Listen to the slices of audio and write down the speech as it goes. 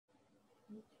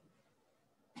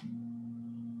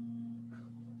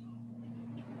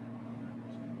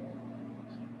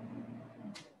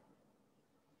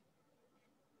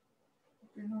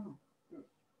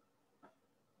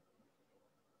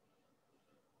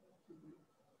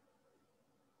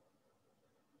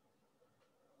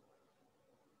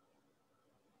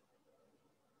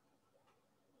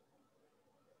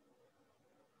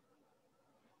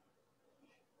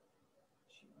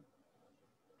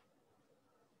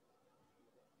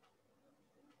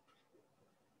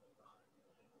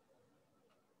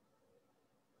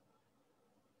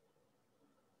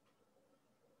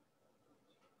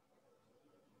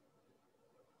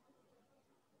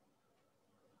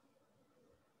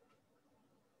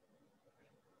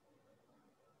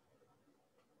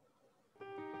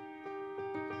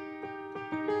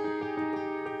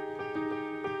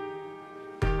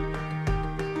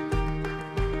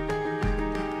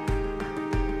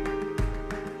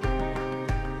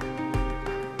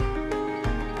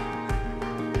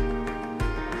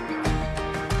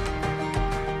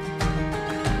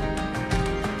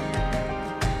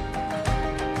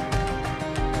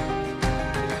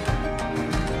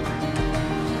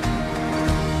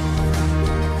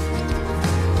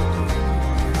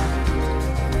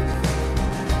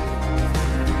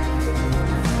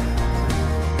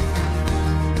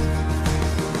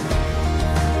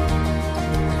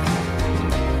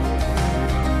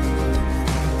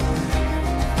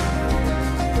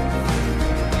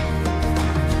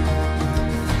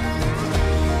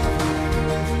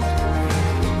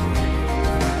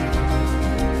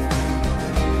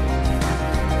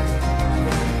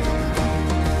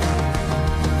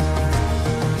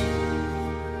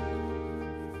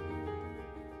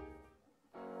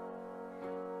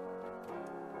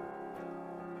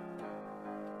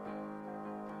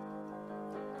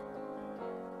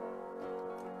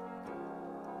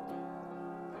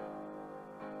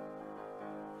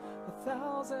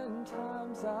1,000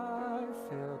 times I've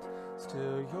failed,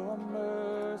 still your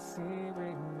mercy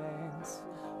remains.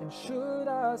 And should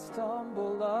I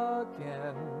stumble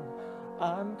again,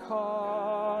 I'm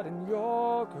caught in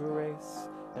your grace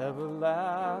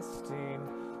everlasting.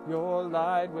 Your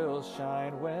light will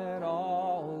shine when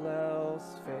all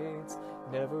else fades,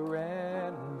 never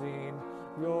ending.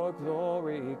 Your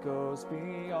glory goes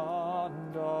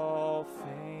beyond all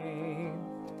fame.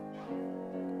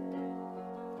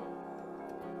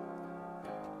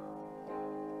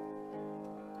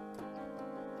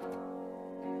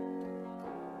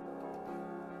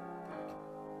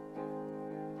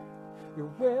 Your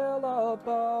will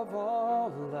above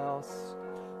all else,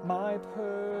 my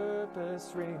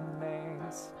purpose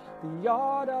remains. The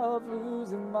art of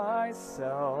losing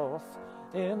myself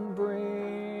in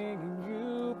bringing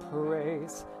you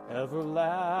praise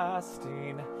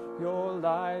everlasting. Your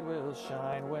light will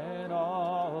shine when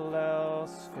all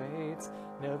else fades,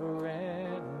 never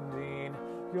ending.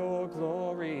 Your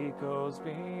glory goes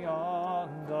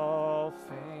beyond all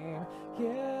fame.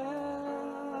 Yeah.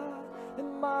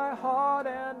 In my heart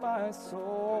and my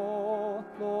soul,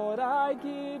 Lord, I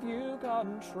give you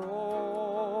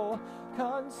control.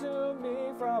 Consume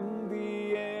me from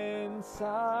the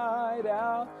inside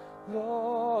out,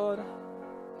 Lord.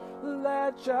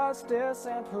 Let justice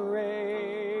and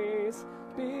praise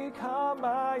become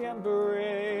my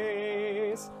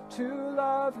embrace, to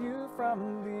love you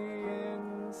from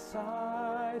the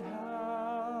inside out.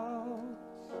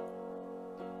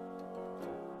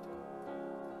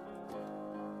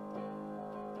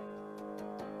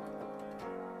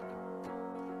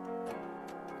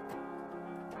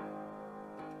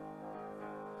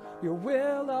 Your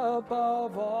will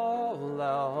above all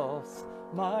else,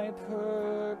 my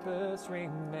purpose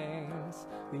remains.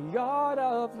 The art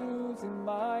of losing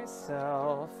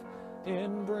myself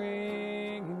in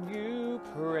bringing you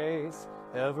praise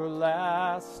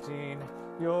everlasting.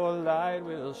 Your light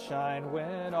will shine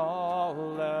when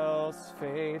all else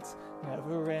fades,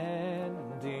 never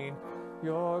ending.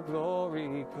 Your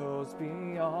glory goes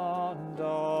beyond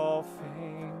all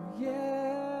fame.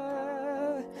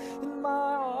 Yeah, in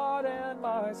my heart and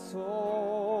my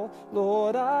soul,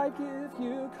 Lord, I give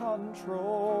you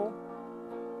control.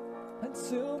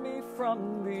 Consume me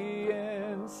from the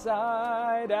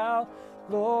inside out,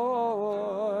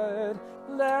 Lord.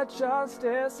 Let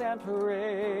justice and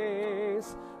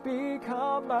praise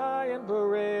become my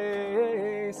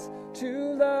embrace,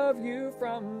 to love you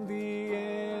from the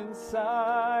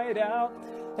inside out.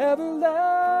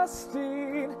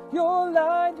 Everlasting, your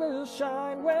light will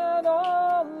shine when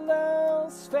all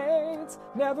else fades,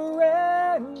 never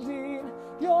ending.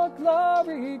 Your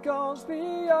glory goes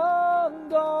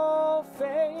beyond all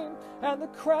fame, and the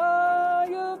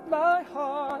cry of my heart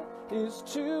heart is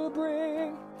to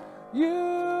bring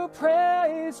you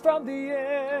praise from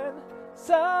the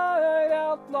inside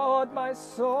out, Lord. My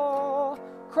soul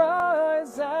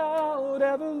cries out,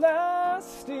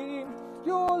 everlasting.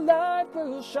 Your light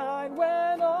will shine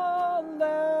when all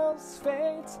else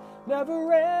fades,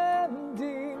 never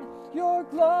ending. Your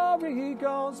glory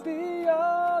goes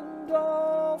beyond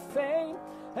all fame,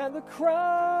 and the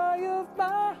cry of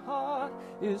my heart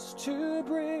is to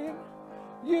bring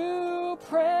you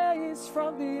praise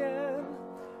from the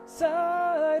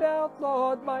inside out,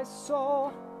 Lord. My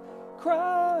soul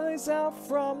cries out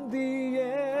from the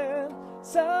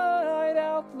inside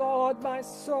out, Lord. My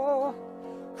soul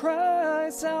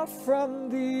cries out from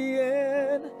the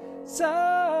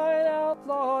inside out,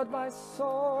 Lord. My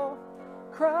soul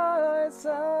cries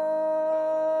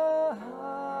out.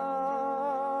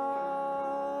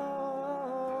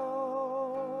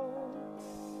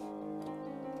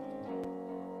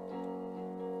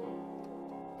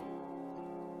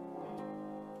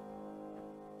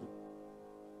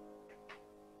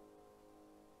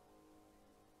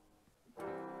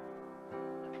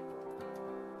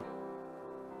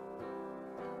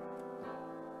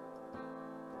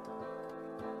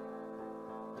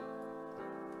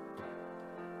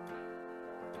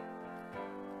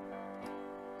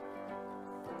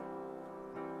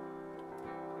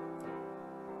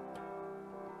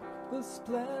 The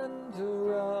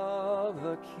splendor of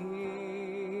the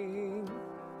King,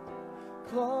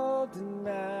 clothed in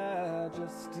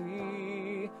majesty.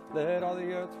 Let all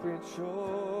the earth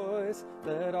rejoice,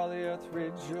 let all the earth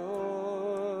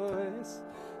rejoice.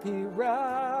 He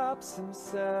wraps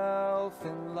himself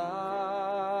in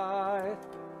light,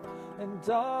 and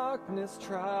darkness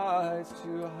tries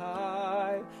to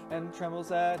hide, and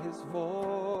trembles at his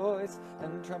voice,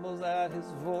 and trembles at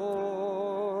his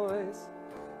voice.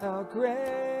 How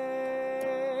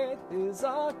great is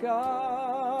our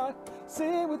God?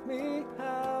 Sing with me,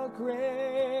 how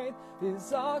great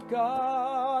is our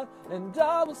God? And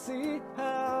I will see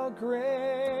how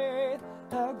great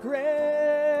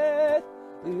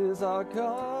is our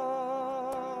God.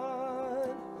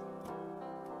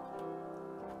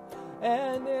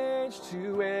 And age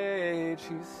to age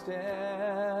he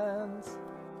stands,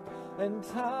 and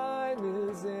time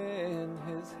is in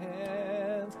his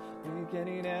hands.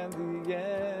 Beginning and the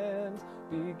end,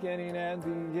 beginning and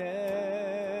the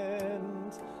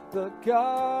end. The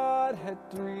Godhead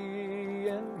three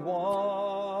in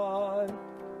one.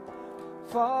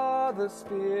 Father,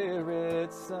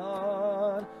 Spirit,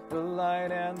 Son, the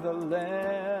Lion and the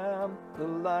Lamb, the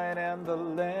Lion and the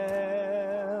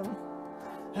Lamb.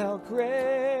 How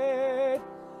great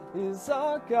is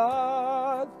our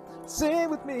God? Sing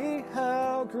with me,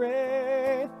 how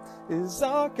great is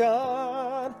our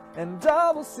God? And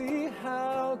I will see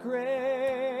how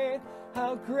great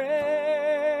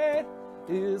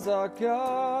is our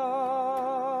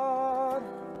God.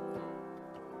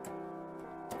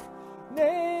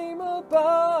 Name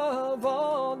above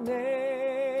all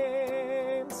names,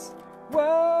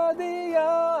 worthy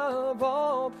of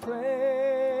all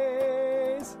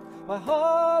praise. My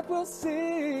heart will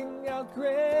sing how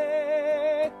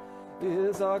great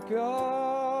is our God.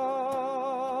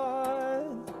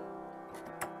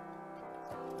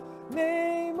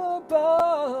 Name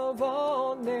above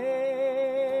all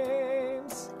names,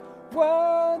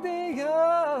 worthy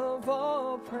of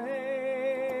all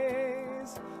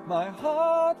praise. My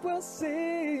heart will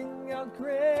sing how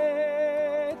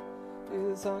great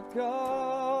is our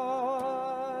God.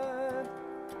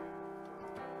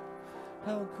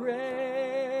 How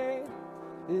great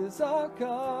is our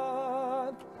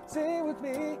God? Sing with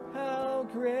me, how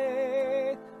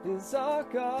great is our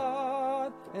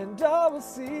God? And I will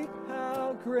see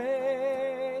how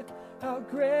great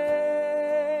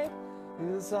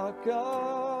is our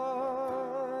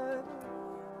God.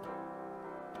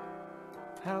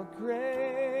 How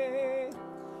great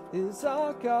is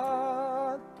our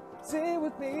God? Sing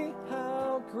with me,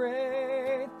 how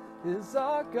great is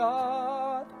our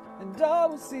God? And I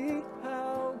will see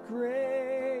how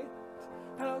great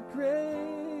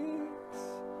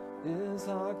is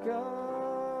our God.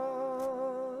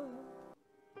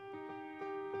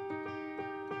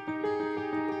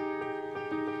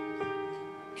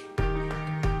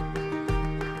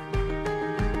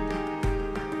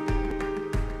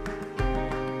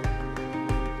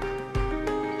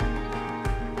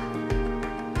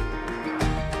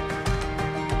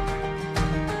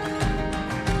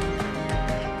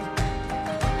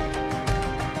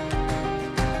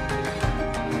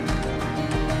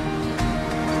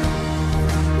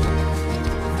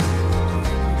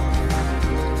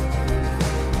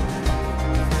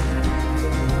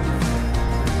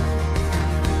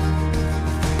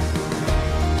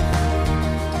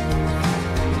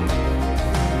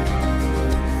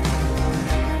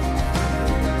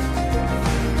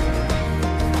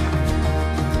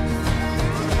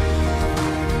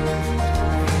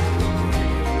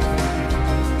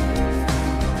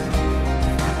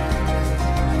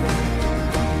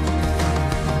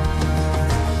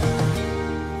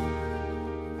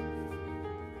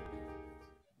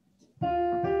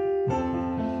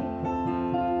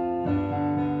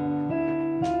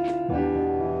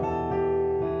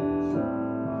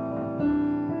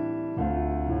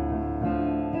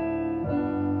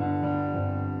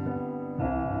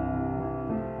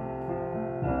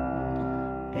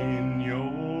 In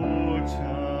your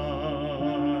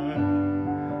time,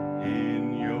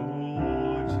 in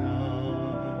your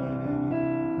time,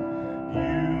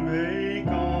 you make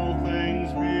all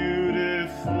things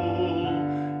beautiful.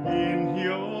 In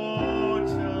your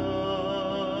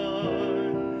time,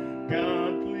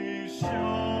 God, please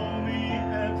show me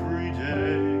every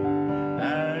day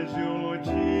as you're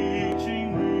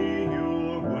teaching me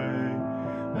your way,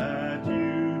 that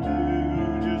you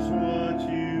do just what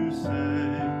you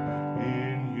say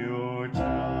in your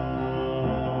time.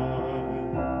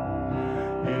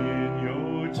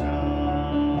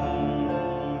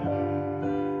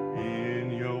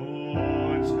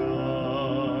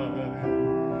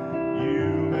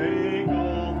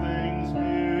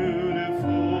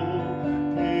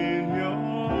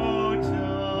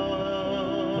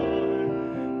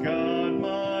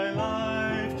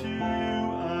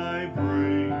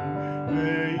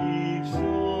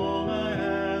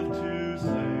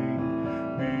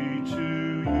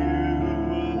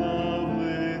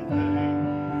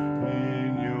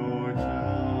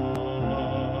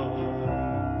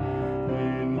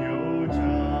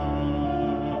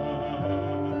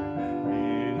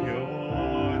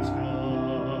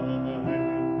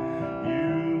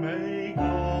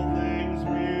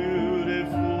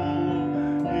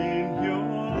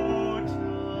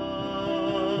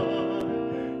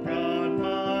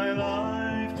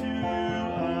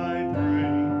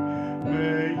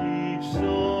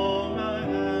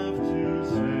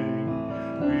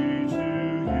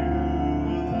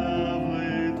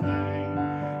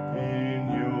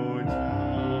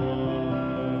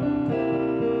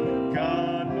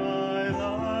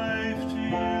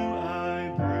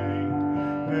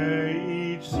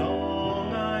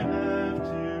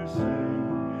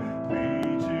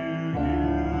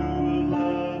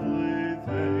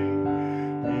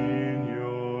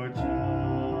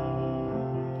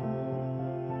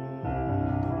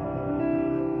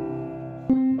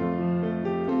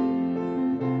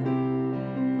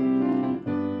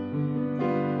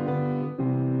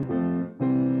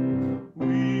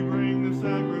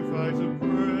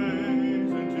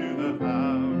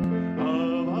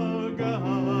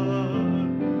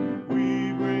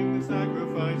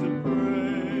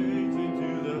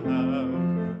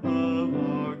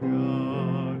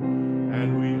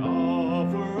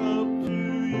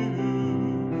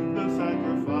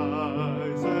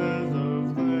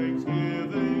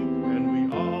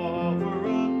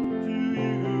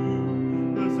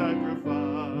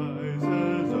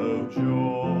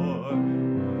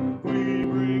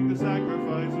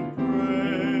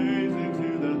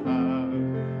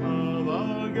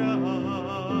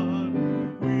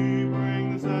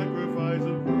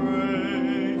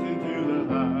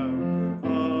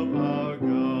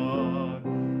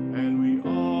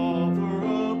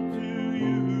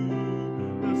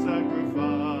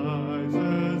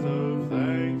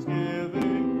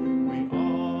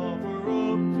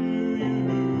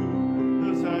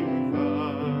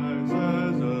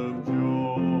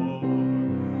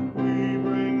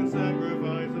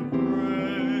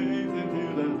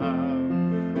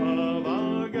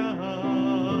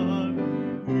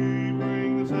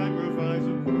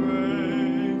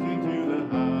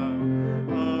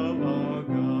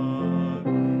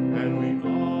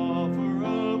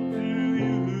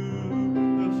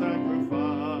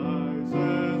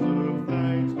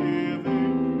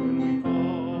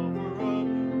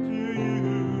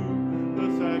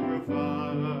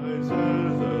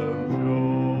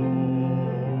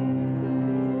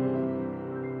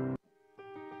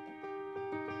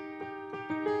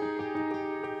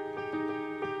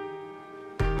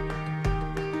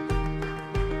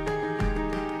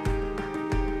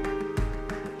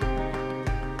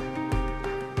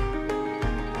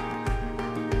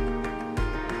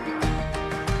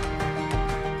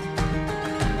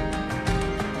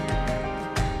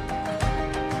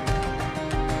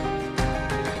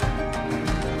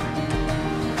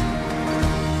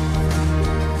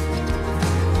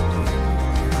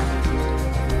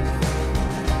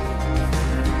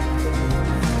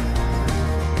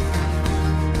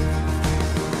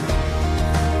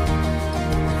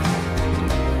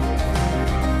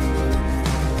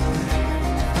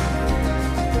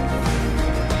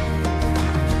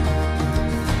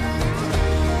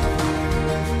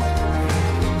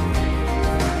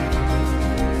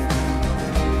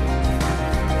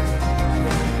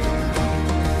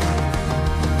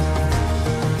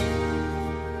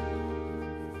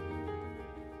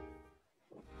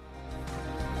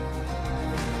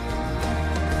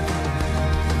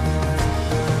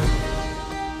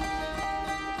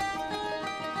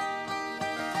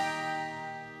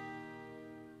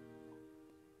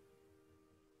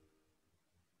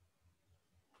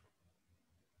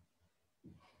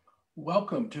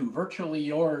 Welcome to Virtually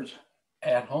Yours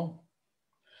at Home.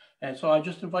 And so I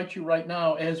just invite you right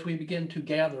now as we begin to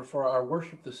gather for our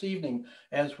worship this evening,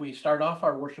 as we start off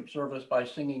our worship service by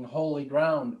singing Holy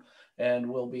Ground, and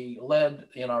we'll be led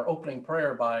in our opening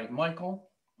prayer by Michael.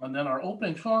 And then our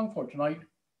opening song for tonight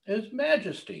is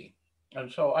Majesty. And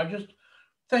so I just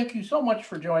thank you so much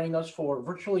for joining us for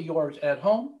Virtually Yours at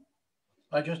Home.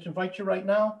 I just invite you right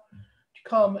now to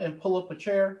come and pull up a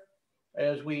chair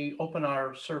as we open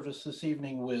our service this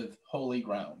evening with Holy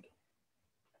Ground.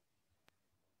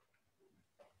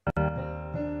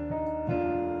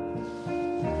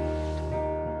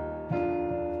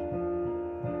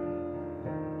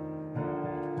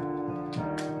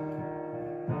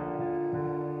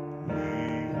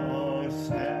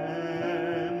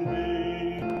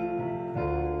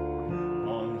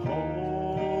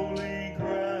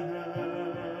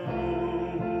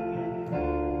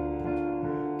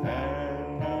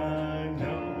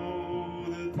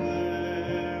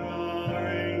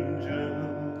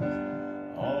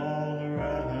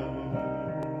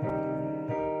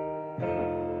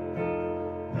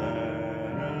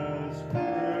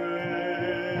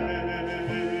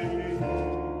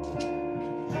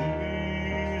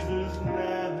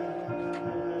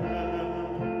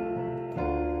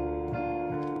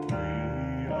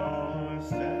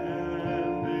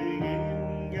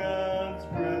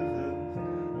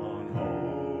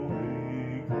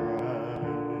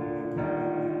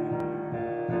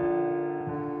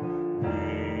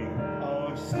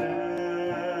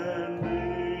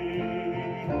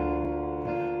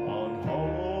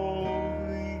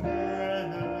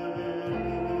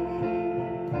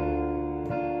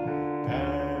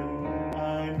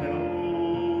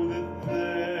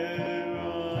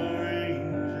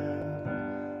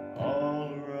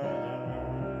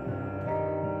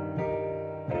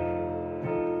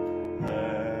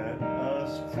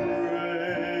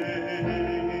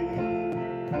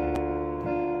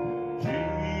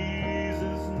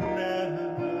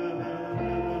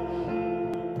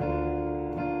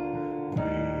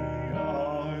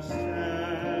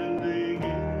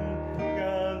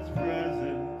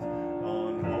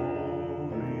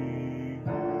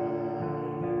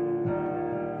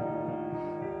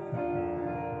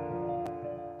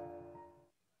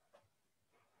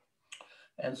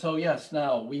 And so, yes,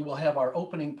 now we will have our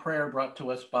opening prayer brought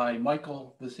to us by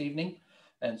Michael this evening.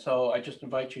 And so I just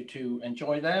invite you to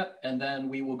enjoy that. And then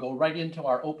we will go right into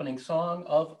our opening song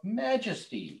of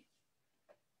Majesty.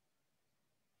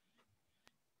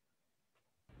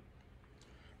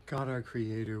 God, our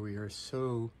Creator, we are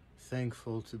so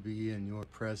thankful to be in your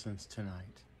presence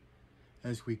tonight.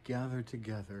 As we gather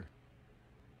together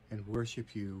and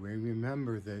worship you, we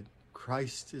remember that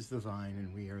Christ is the vine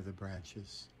and we are the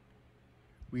branches.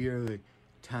 We are the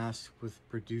tasked with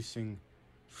producing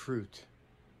fruit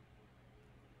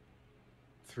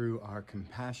through our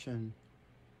compassion,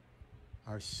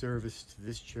 our service to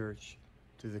this church,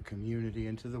 to the community,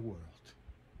 and to the world.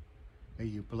 May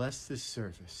you bless this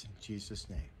service in Jesus'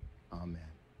 name. Amen.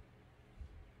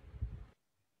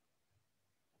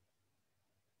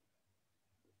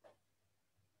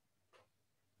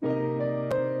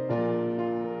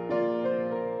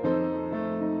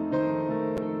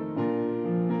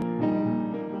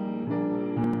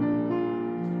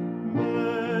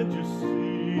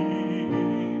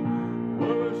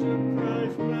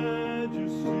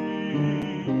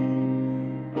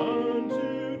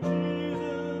 Unto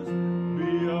Jesus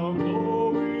be all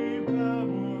glory,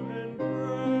 power, and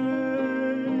praise.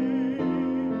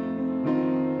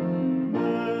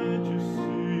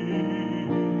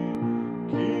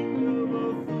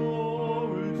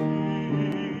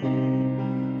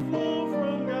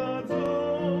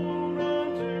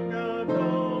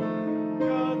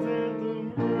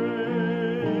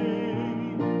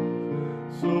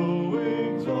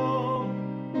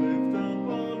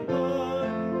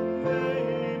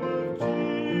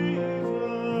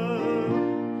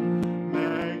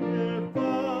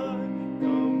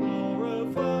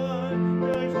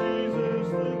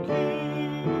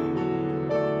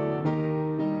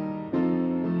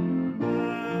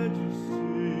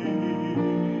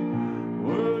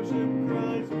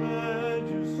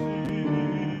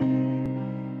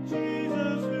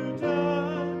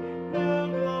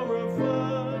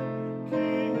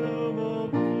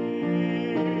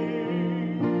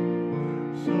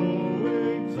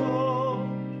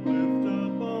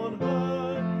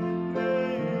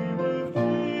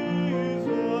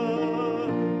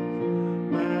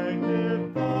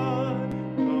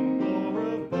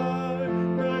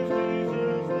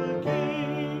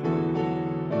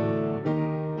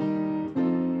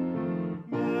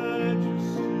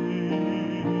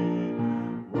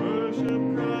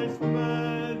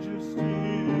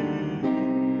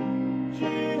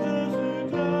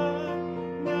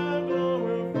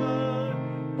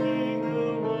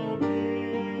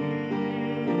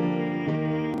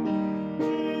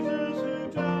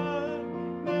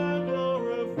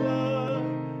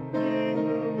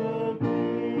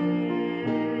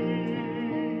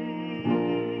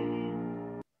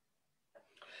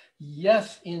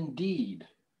 Yes, indeed.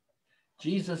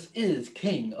 Jesus is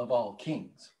King of all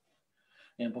kings.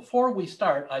 And before we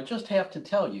start, I just have to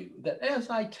tell you that as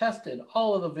I tested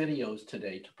all of the videos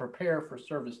today to prepare for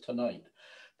service tonight,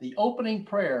 the opening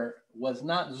prayer was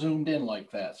not zoomed in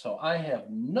like that. So I have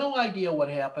no idea what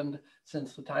happened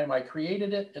since the time I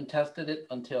created it and tested it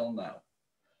until now.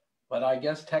 But I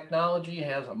guess technology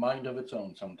has a mind of its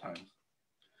own sometimes.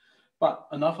 But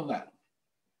enough of that.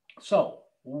 So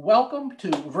welcome to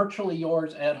Virtually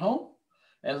Yours at Home.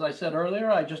 As I said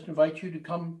earlier, I just invite you to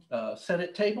come sit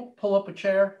at table, pull up a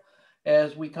chair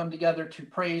as we come together to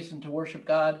praise and to worship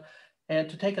God and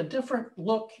to take a different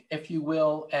look, if you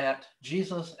will, at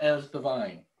Jesus as the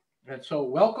vine. And so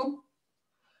welcome,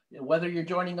 whether you're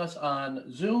joining us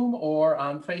on Zoom or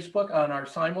on Facebook on our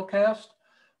simulcast.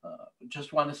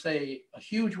 Just want to say a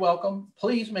huge welcome.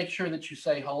 Please make sure that you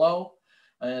say hello.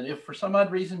 And if for some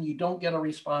odd reason you don't get a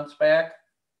response back,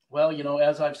 well, you know,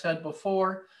 as I've said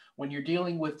before, when you're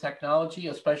dealing with technology,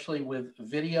 especially with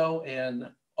video and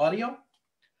audio,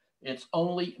 it's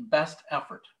only best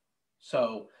effort.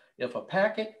 So if a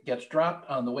packet gets dropped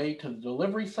on the way to the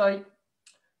delivery site,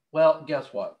 well,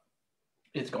 guess what?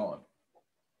 It's gone.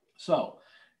 So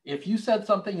if you said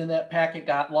something and that packet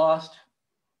got lost,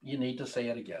 you need to say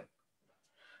it again.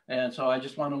 And so I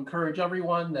just want to encourage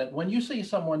everyone that when you see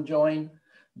someone join,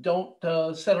 don't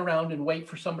sit around and wait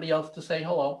for somebody else to say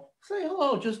hello. Say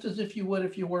hello just as if you would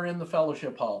if you were in the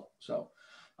fellowship hall. So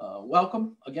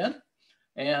welcome again.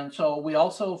 And so we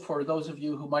also, for those of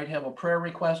you who might have a prayer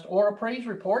request or a praise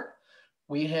report,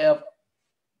 we have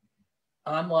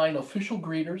online official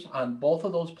greeters on both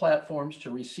of those platforms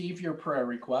to receive your prayer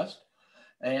request.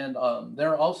 And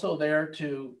they're also there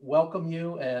to welcome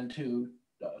you and to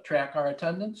track our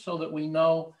attendance so that we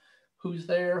know who's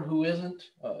there, who isn't,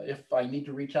 if I need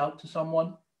to reach out to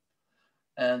someone.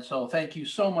 And so thank you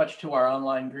so much to our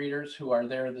online greeters who are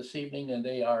there this evening, and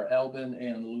they are Albin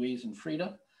and Louise and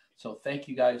Frida. So thank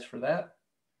you guys for that.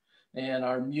 And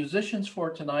our musicians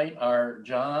for tonight are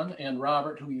John and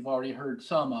Robert, who you've already heard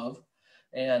some of,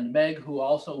 and Meg, who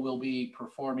also will be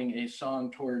performing a song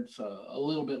towards a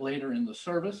little bit later in the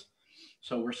service.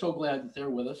 So we're so glad that they're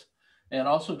with us. And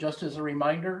also, just as a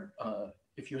reminder,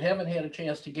 if you haven't had a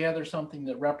chance to gather something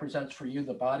that represents for you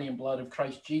the body and blood of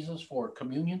Christ Jesus for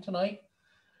communion tonight,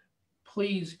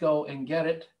 please go and get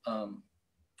it.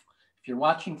 If you're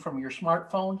watching from your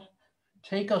smartphone,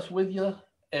 take us with you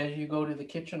as you go to the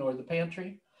kitchen or the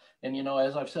pantry. And, you know,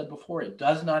 as I've said before, it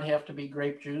does not have to be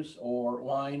grape juice or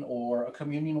wine or a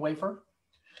communion wafer.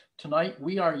 Tonight,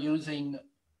 we are using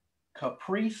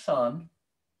Capri Sun,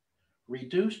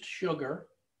 reduced sugar,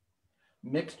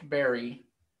 mixed berry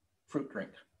fruit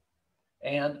drink,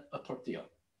 and a tortilla,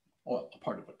 well, a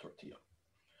part of a tortilla.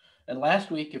 And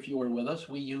last week, if you were with us,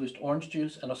 we used orange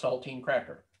juice and a saltine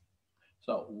cracker.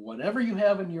 So whatever you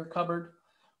have in your cupboard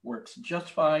works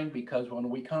just fine, because when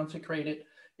we consecrate it,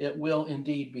 it will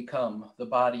indeed become the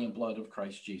body and blood of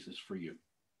Christ Jesus for you.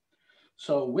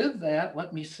 So with that,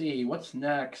 let me see, what's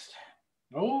next?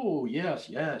 Oh, yes.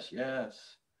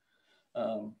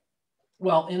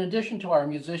 Well, in addition to our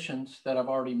musicians that I've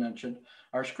already mentioned,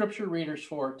 our scripture readers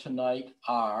for tonight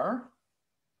are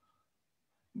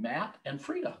Matt and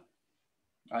Frida.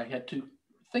 I had to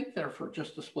think there for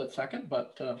just a split second,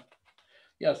 but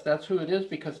yes, that's who it is,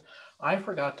 because I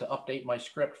forgot to update my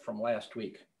script from last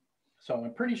week. So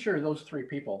I'm pretty sure those three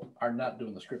people are not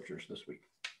doing the scriptures this week.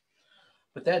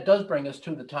 But that does bring us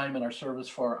to the time in our service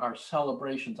for our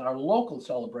celebrations, our local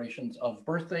celebrations of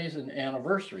birthdays and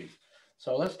anniversaries.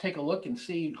 So let's take a look and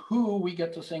see who we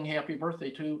get to sing happy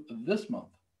birthday to this month.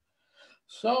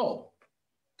 So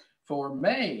for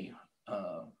May,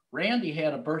 Randy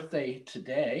had a birthday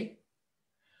today.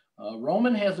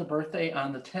 Roman has a birthday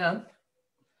on the 10th.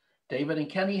 David and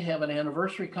Kenny have an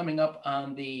anniversary coming up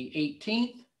on the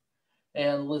 18th.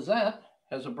 And Lizette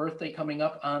has a birthday coming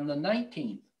up on the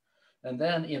 19th. And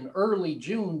then in early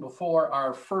June, before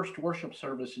our first worship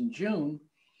service in June,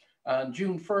 on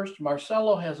June 1st,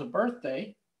 Marcelo has a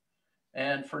birthday,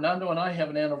 and Fernando and I have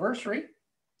an anniversary.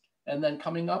 And then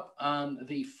coming up on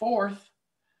the 4th,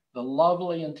 the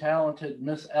lovely and talented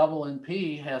Miss Evelyn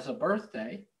P. has a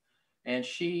birthday, and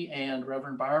she and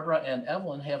Reverend Barbara and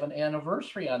Evelyn have an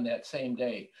anniversary on that same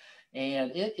day. And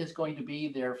it is going to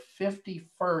be their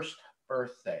 51st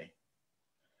birthday.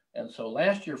 And so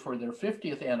last year, for their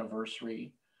 50th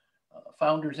anniversary,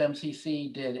 Founders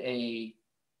MCC did a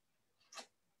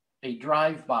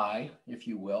drive-by, if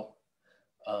you will,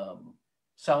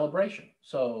 celebration.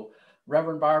 So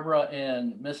Reverend Barbara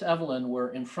and Miss Evelyn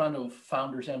were in front of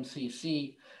Founders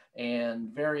MCC, and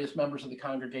various members of the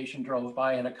congregation drove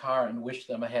by in a car and wished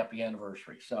them a happy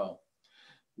anniversary. So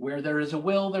Where there is a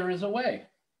will, there is a way.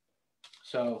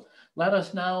 So let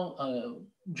us now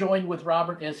join with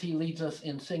Robert as he leads us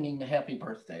in singing the happy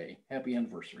birthday, happy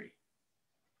anniversary.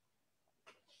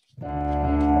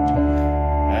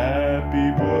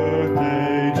 Happy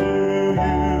birthday to you.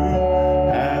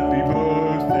 Happy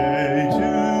birthday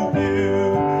to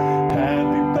you.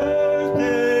 Happy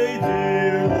birthday,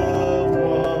 dear loved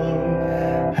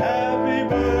one. Happy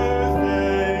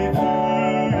birthday to you.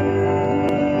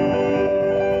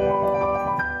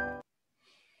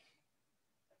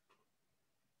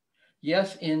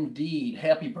 Yes, indeed.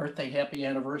 Happy birthday, happy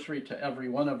anniversary to every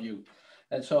one of you.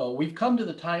 And so we've come to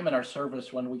the time in our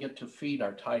service when we get to feed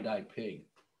our tie-dye pig,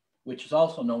 which is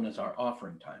also known as our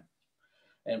offering time.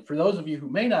 And for those of you who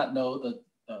may not know that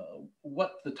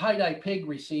what the tie-dye pig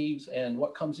receives and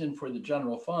what comes in for the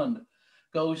general fund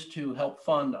goes to help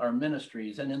fund our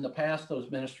ministries. And in the past, those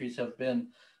ministries have been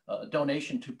a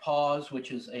donation to Paws,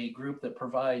 which is a group that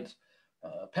provides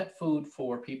pet food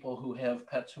for people who have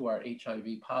pets who are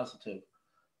HIV positive.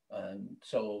 And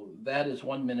so that is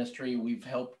one ministry. We've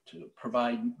helped to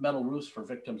provide metal roofs for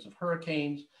victims of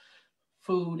hurricanes,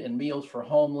 food and meals for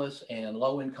homeless and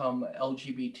low-income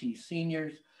LGBT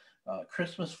seniors,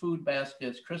 Christmas food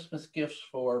baskets, Christmas gifts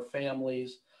for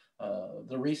families,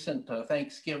 the recent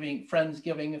Thanksgiving,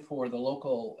 Friendsgiving for the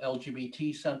local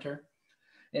LGBT center.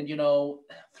 And, you know,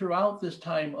 throughout this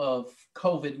time of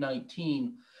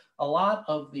COVID-19, a lot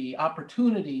of the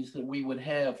opportunities that we would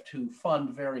have to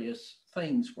fund various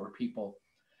things for people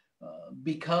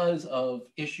because of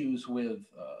issues with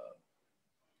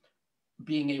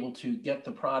being able to get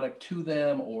the product to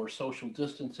them or social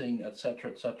distancing, et cetera,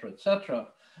 et cetera, et cetera.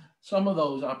 Some of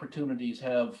those opportunities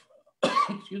have,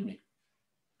 excuse me,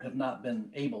 have not been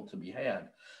able to be had.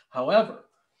 However,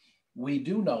 we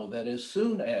do know that as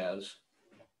soon as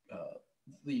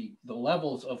the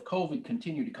levels of COVID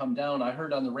continue to come down, I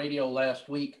heard on the radio last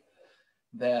week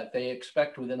that they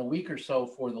expect within a week or so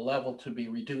for the level to be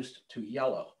reduced to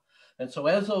yellow. And so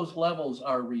as those levels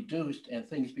are reduced and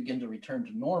things begin to return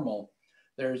to normal,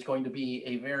 there's going to be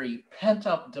a very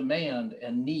pent-up demand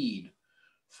and need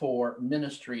for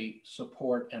ministry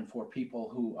support and for people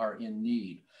who are in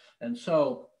need. And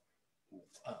so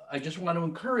I just want to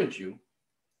encourage you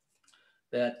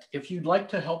that if you'd like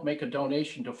to help make a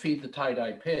donation to feed the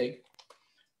tie-dye pig,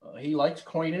 he likes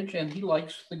coinage and he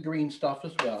likes the green stuff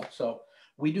as well. So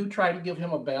we do try to give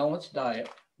him a balanced diet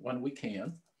when we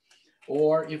can.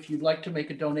 Or if you'd like to make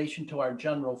a donation to our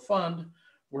general fund,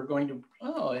 we're going to,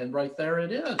 oh, and right there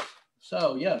it is.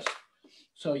 So yes,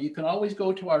 so you can always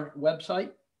go to our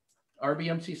website,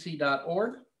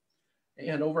 rbmcc.org.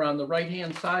 And over on the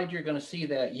right-hand side, you're going to see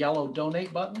that yellow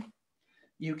donate button.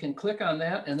 You can click on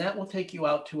that, and that will take you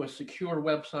out to a secure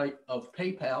website of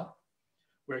PayPal,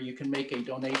 where you can make a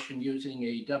donation using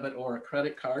a debit or a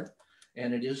credit card,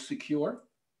 and it is secure.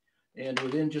 And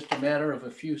within just a matter of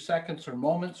a few seconds or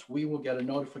moments, we will get a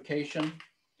notification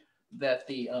that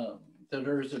that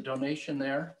there is a donation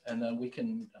there, and then we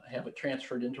can have it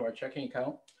transferred into our checking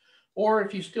account. Or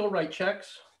if you still write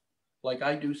checks, like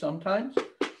I do sometimes,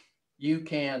 you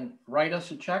can write us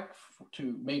a check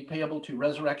made payable to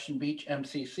Resurrection Beach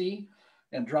MCC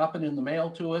and drop it in the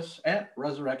mail to us at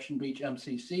Resurrection Beach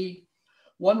MCC,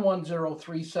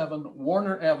 11037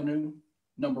 Warner Avenue,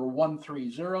 number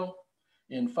 130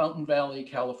 in Fountain Valley,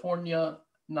 California,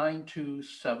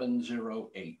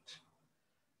 92708.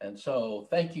 And so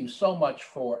thank you so much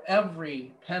for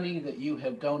every penny that you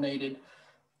have donated.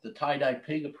 The tie-dye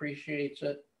pig appreciates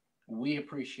it. We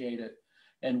appreciate it.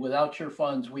 And without your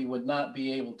funds, we would not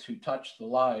be able to touch the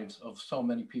lives of so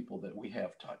many people that we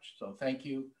have touched. So thank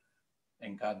you,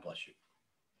 and God bless you.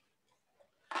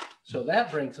 So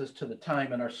that brings us to the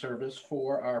time in our service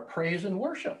for our praise and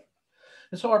worship.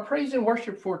 And so our praise and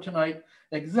worship for tonight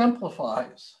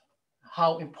exemplifies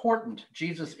how important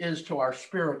Jesus is to our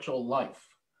spiritual life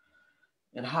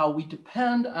and how we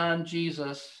depend on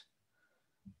Jesus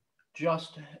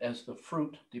just as the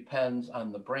fruit depends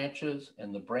on the branches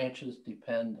and the branches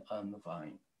depend on the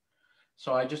vine.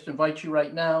 So I just invite you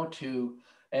right now to,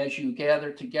 as you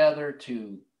gather together,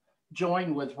 to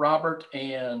join with Robert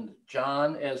and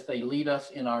John as they lead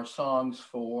us in our songs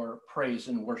for praise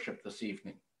and worship this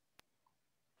evening.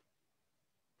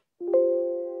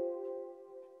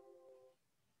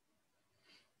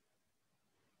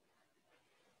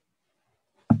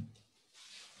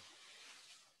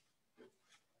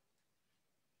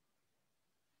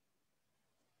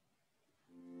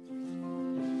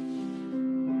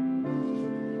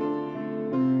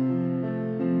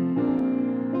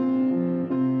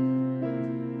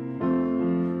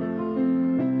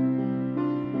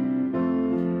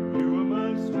 You are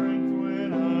my strength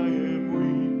when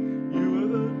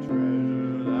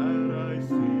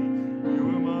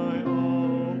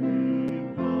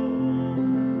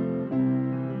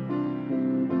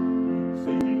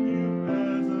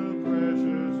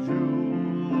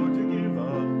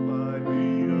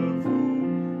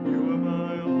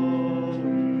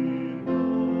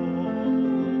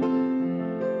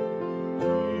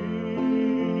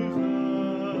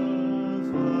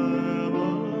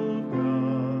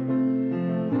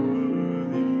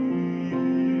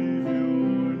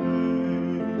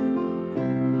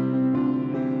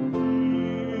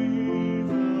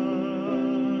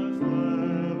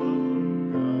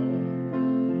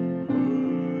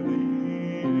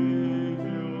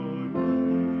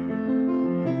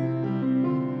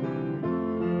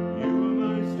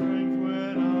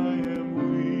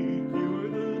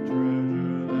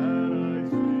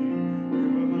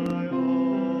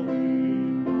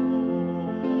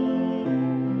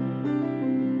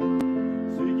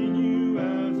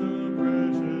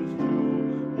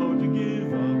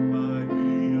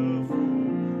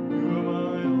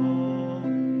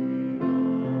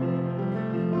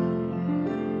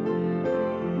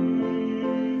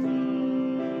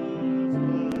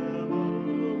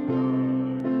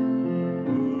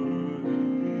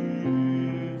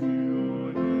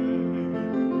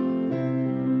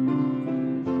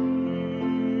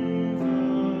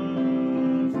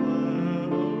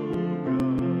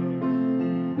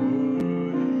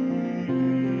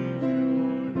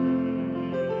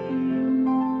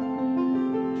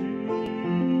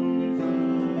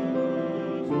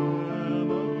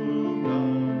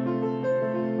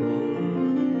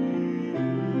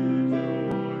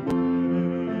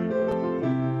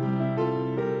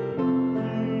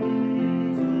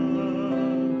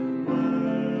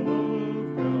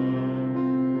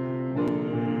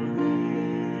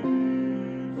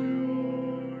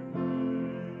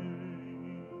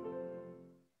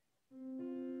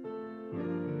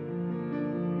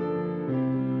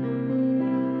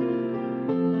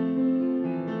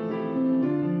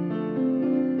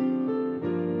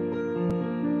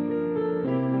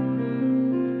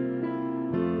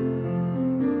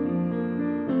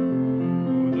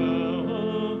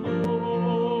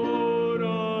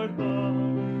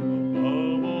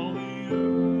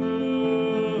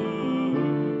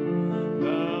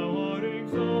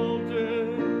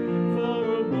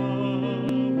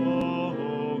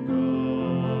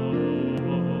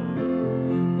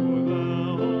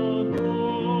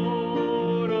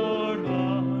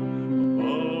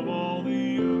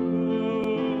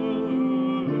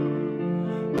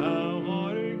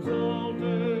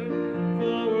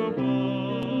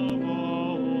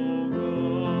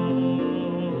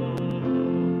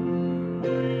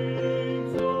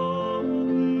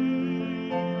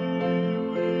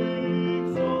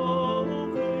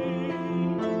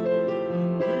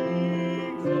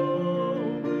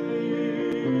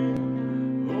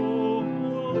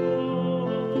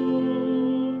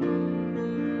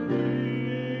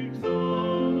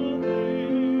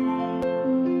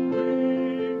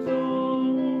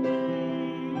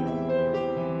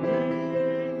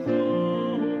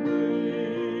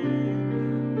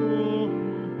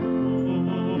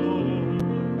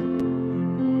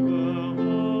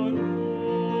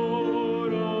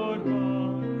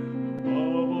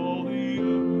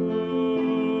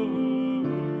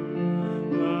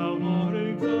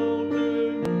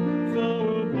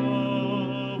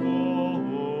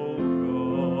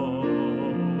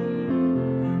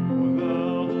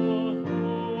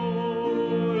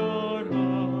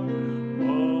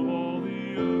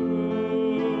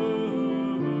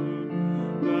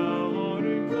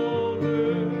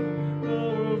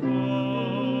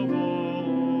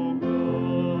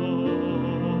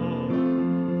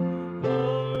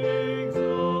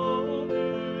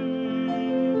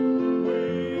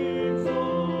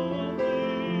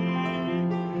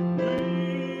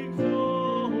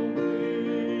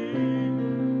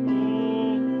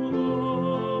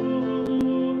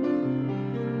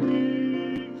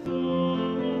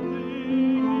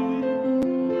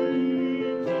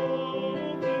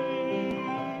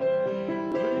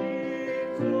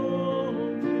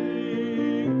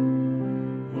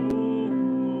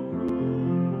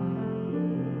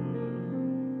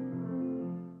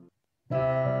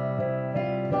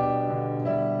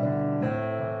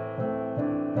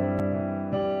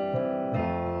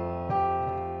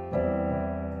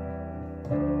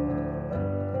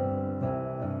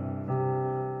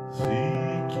Seek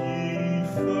ye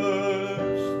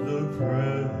first the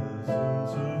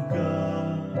presence of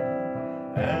God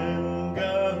and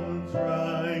God's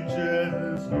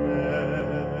righteousness,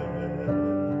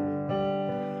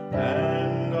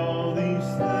 and all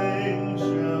these things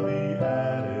shall be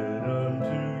added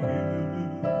unto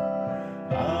you.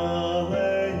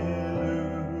 Alleluia,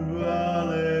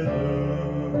 alleluia.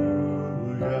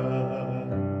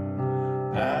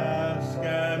 Ask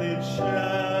and it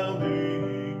shall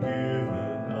be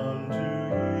given unto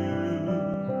you.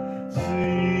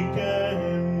 Seek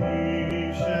and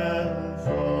ye shall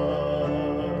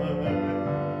find.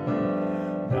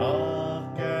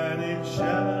 Knock and it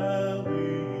shall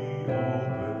be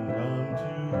opened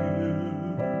unto you.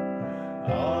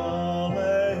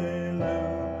 Alleluia,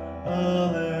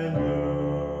 alleluia.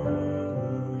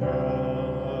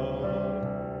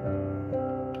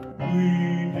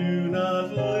 We do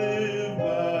not live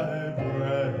by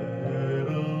bread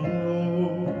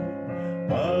alone,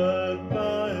 but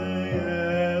by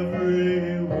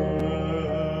every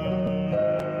word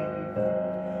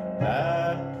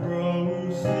that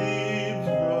proceeds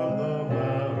from the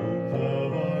mouth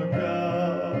of our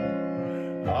God.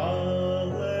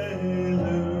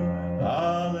 Alleluia,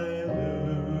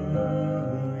 alleluia.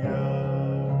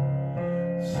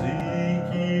 Seek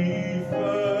ye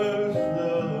first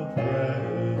the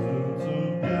presence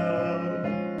of God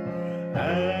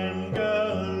and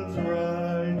God's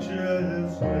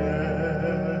righteousness,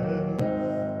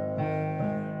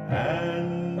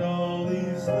 and all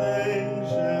these things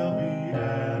shall be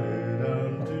added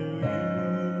unto you.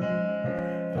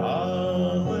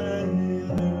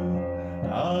 Alleluia,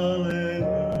 alleluia.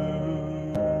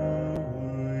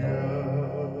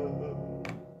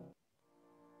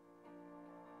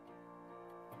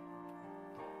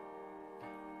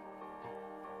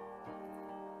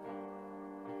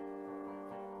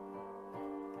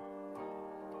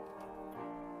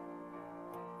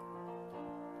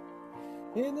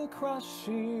 In the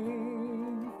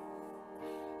crushing,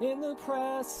 in the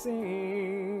pressing,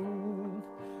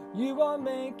 you are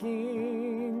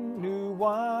making new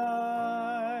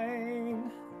wine.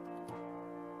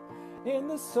 In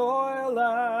the soil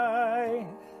I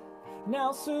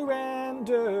now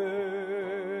surrender,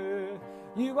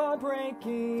 you are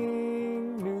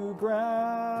breaking new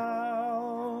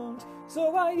ground.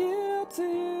 So I yield to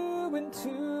you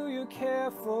into your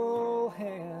careful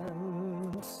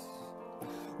hands.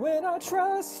 When I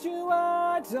trust you,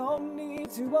 I don't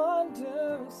need to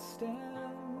understand.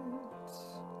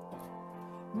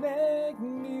 Make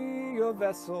me your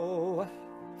vessel.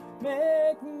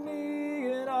 Make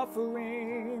me an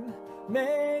offering.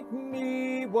 Make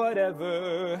me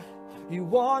whatever you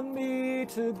want me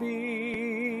to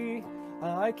be.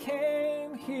 I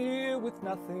came here with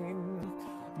nothing,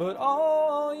 but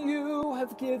all you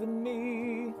have given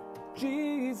me.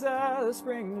 Jesus,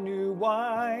 bring new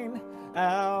wine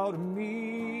out of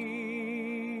me.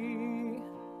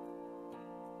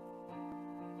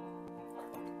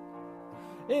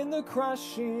 In the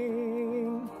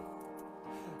crushing,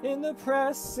 in the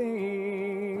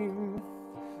pressing,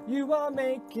 you are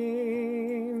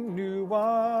making new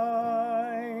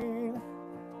wine.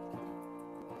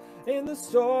 In the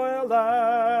soil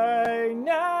I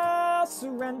now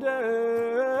surrender,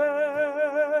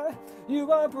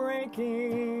 you are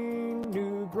breaking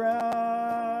new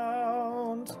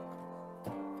ground.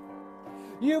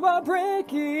 You are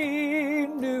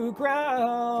breaking new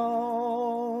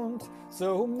ground.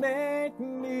 So make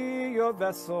me your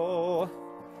vessel.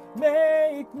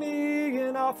 Make me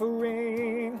an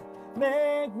offering.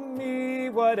 Make me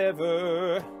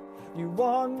whatever you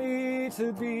want me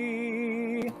to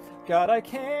be. God, I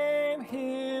came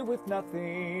here with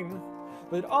nothing,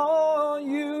 but all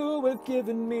you have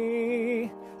given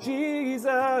me.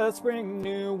 Jesus, bring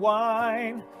new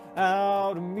wine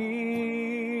out of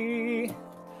me.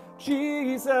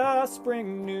 Jesus,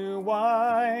 bring new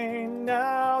wine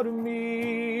out of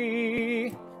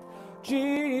me.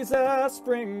 Jesus,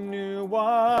 bring new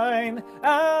wine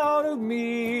out of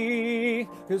me.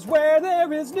 'Cause where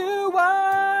there is new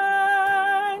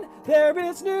wine, there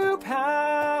is new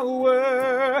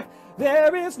power,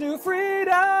 there is new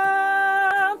freedom,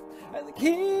 and the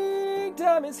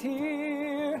kingdom is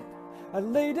here. I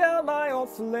lay down my old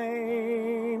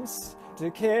flames to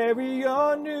carry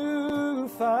your new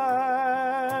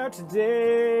fire today.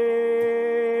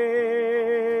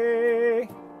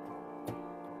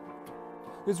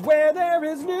 'Cause where there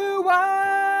is new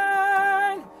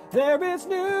wine, there is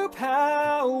new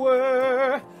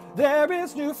power, there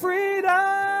is new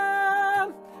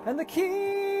freedom, and the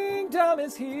kingdom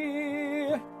is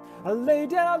here. I lay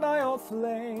down my old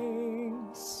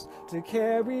flames to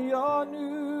carry your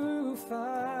new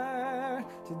fire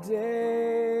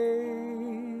today.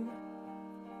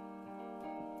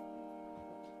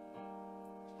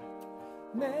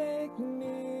 Make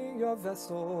me your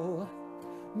vessel,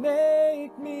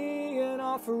 make me an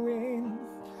offering,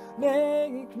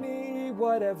 make me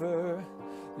whatever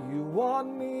you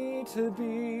want me to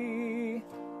be.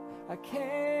 I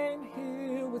came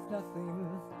here with nothing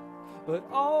but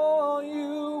all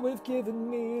you have given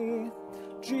me.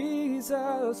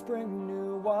 Jesus, bring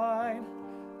new wine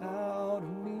out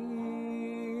of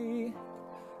me.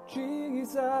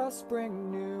 Jesus,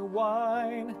 bring new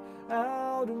wine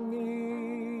out of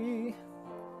me.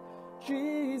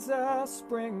 Jesus,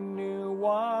 bring new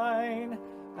wine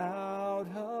out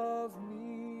of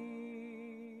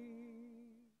me.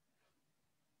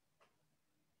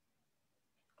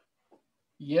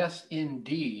 Yes,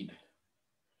 indeed.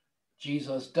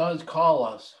 Jesus does call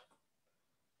us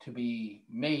to be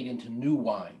made into new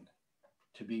wine,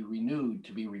 to be renewed,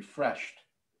 to be refreshed.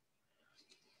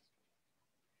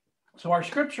 So our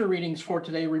scripture readings for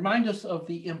today remind us of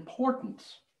the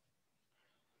importance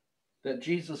that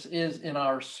Jesus is in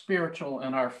our spiritual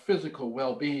and our physical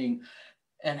well-being,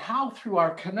 and how through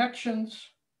our connections,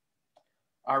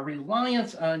 our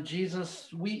reliance on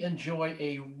Jesus, we enjoy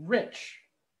a rich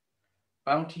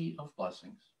bounty of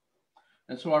blessings.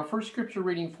 And so our first scripture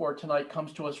reading for tonight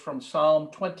comes to us from Psalm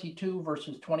 22,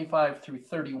 verses 25 through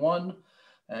 31.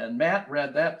 And Matt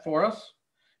read that for us.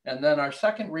 And then our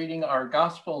second reading, our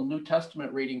Gospel New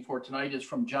Testament reading for tonight, is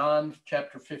from John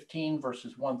chapter 15,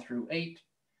 verses 1 through 8.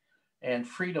 And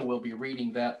Frida will be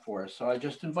reading that for us. So I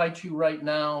just invite you right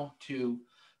now to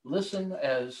listen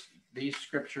as these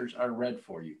scriptures are read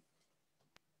for you.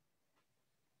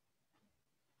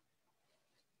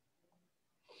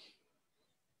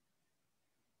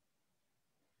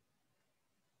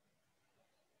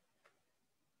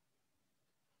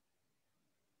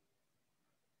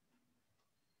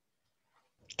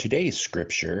 Today's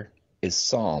scripture is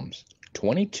Psalms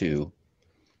 22,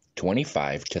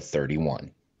 25 to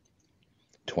 31.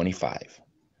 25.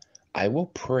 I will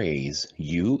praise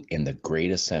you in the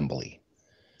great assembly.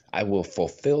 I will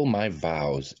fulfill my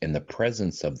vows in the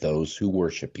presence of those who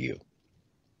worship you.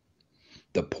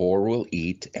 The poor will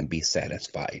eat and be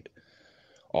satisfied.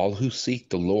 All who seek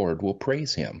the Lord will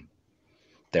praise him.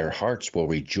 Their hearts will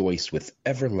rejoice with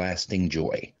everlasting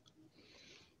joy.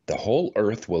 The whole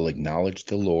earth will acknowledge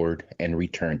the Lord and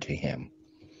return to him.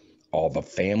 All the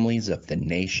families of the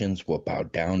nations will bow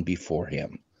down before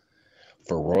him.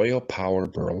 For royal power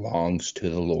belongs to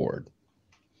the Lord.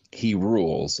 He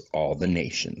rules all the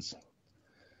nations.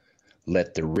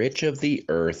 Let the rich of the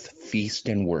earth feast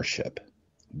and worship.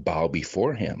 Bow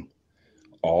before him,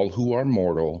 all who are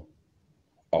mortal,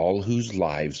 all whose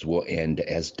lives will end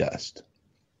as dust.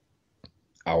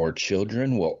 Our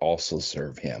children will also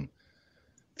serve him.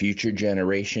 Future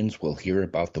generations will hear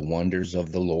about the wonders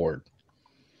of the Lord.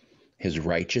 His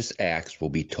righteous acts will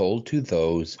be told to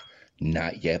those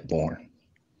not yet born.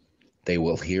 They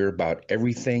will hear about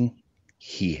everything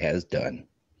he has done.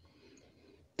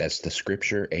 That's the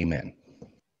scripture. Amen.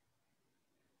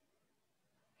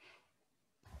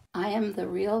 I am the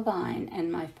real vine,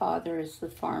 and my Father is the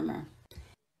farmer.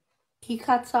 He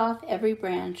cuts off every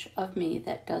branch of me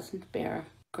that doesn't bear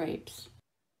grapes,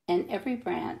 and every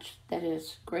branch that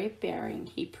is grape-bearing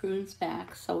he prunes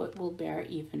back so it will bear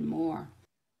even more.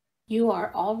 You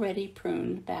are already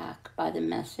pruned back by the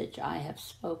message I have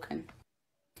spoken.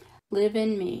 Live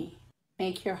in me,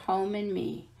 make your home in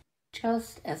me,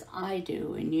 just as I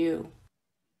do in you.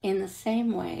 In the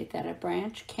same way that a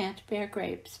branch can't bear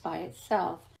grapes by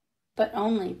itself, but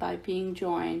only by being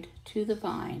joined to the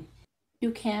vine,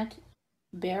 you can't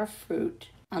bear fruit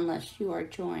unless you are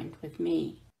joined with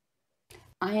me.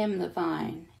 I am the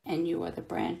vine, and you are the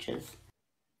branches.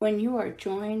 When you are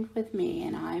joined with me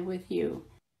and I with you,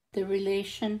 the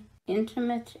relation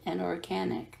intimate and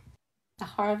organic, the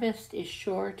harvest is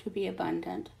sure to be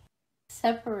abundant.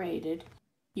 Separated,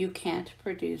 you can't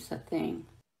produce a thing.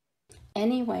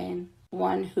 Anyone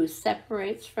who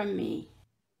separates from me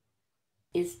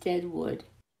is dead wood,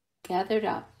 gathered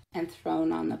up and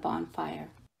thrown on the bonfire.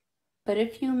 But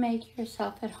if you make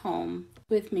yourself at home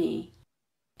with me,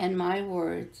 and my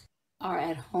words are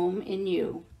at home in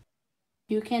you,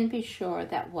 you can be sure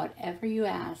that whatever you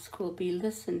ask will be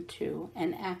listened to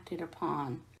and acted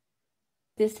upon.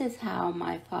 This is how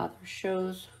my Father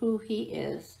shows who he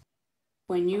is.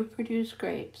 When you produce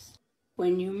grapes,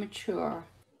 when you mature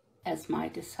as my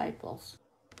disciples.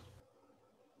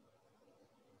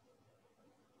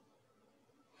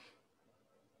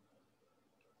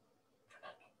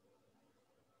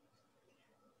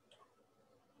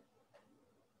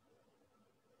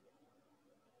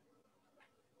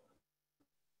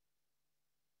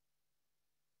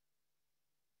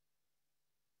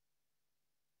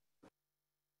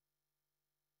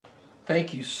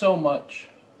 Thank you so much,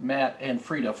 Matt and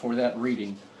Frida, for that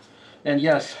reading. And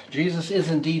yes, Jesus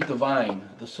is indeed the vine,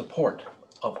 the support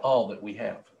of all that we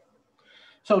have.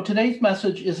 So today's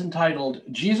message is entitled,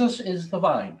 Jesus is the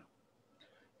vine,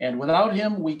 and without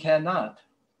him we cannot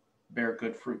bear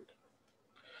good fruit.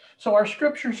 So our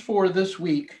scriptures for this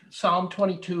week, Psalm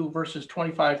 22, verses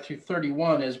 25 through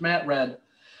 31, as Matt read,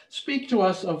 speak to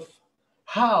us of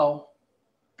how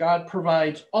God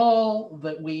provides all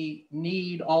that we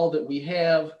need, all that we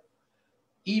have,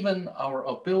 even our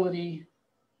ability,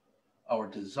 our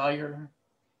desire,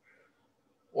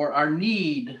 or our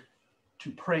need to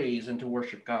praise and to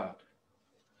worship God.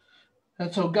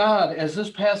 And so God, as this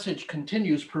passage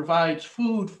continues, provides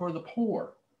food for the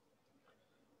poor.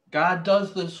 God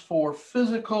does this for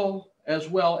physical as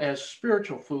well as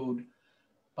spiritual food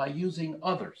by using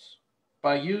others,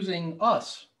 by using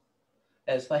us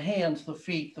as the hands, the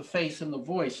feet, the face, and the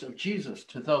voice of Jesus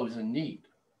to those in need.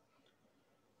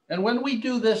 And when we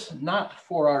do this not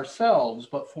for ourselves,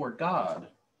 but for God,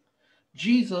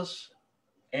 Jesus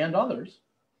and others,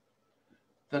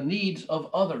 the needs of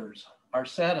others are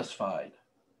satisfied,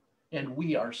 and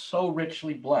we are so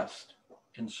richly blessed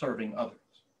in serving others.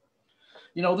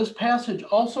 You know, this passage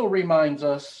also reminds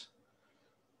us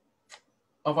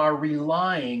of our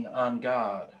relying on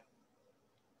God,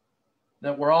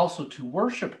 that we're also to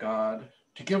worship God,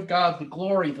 to give God the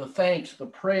glory, the thanks, the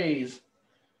praise,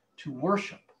 to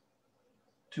worship,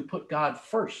 to put God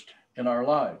first in our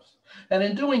lives. And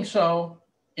in doing so,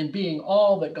 in being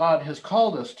all that God has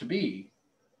called us to be,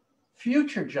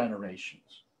 future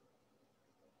generations,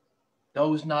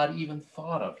 those not even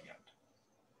thought of yet,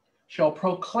 shall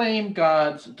proclaim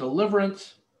God's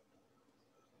deliverance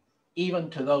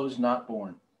even to those not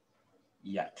born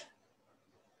yet.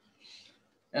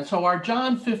 And so our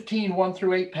John 15, 1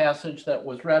 through 8 passage that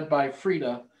was read by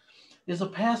Frida is a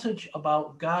passage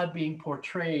about God being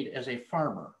portrayed as a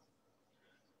farmer,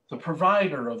 the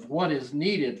provider of what is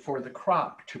needed for the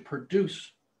crop to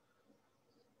produce.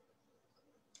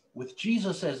 With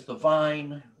Jesus as the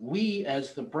vine, we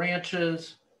as the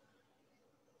branches,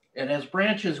 and as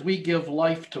branches, we give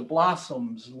life to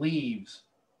blossoms, leaves,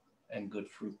 and good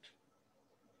fruit.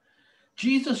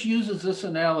 Jesus uses this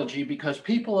analogy because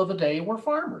people of the day were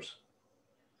farmers.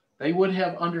 They would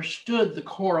have understood the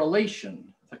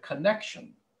correlation, the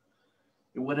connection.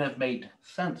 It would have made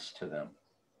sense to them.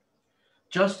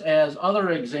 Just as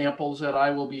other examples that I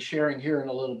will be sharing here in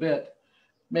a little bit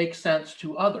make sense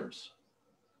to others.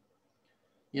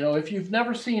 You know, if you've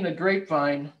never seen a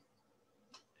grapevine,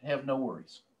 have no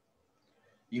worries.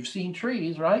 You've seen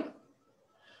trees, right?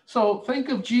 So think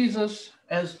of Jesus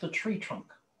as the tree trunk,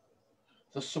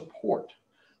 the support,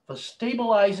 the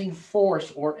stabilizing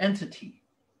force or entity.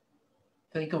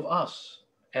 Think of us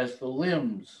as the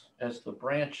limbs, as the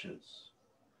branches.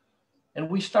 And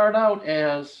we start out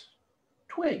as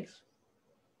twigs.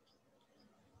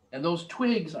 And those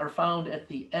twigs are found at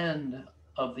the end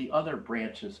of the other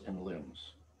branches and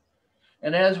limbs.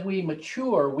 And as we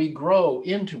mature, we grow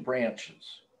into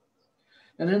branches.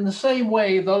 And in the same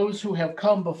way, those who have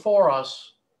come before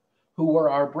us, who were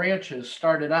our branches,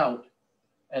 started out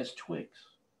as twigs.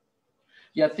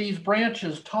 Yet these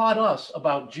branches taught us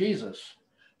about Jesus,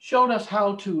 showed us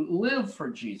how to live for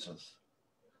Jesus.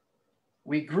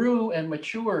 We grew and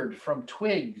matured from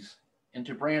twigs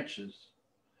into branches,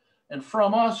 and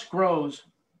from us grows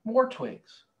more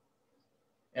twigs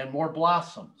and more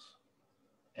blossoms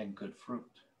and good fruit.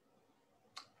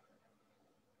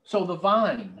 So the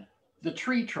vine, the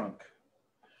tree trunk,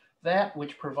 that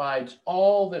which provides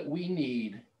all that we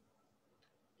need,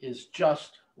 is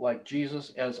just like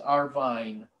Jesus as our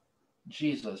vine,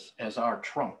 Jesus as our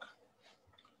trunk.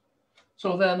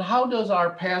 So then, how does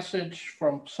our passage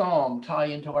from Psalm tie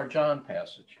into our John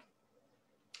passage?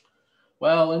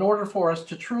 Well, in order for us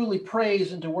to truly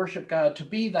praise and to worship God, to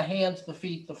be the hands, the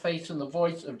feet, the face, and the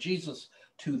voice of Jesus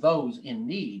to those in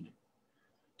need,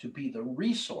 to be the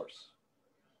resource,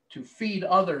 to feed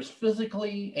others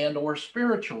physically and or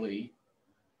spiritually,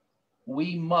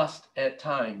 we must at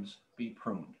times be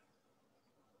pruned.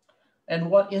 And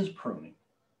what is pruning?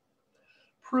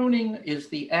 Pruning is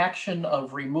the action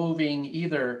of removing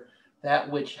either that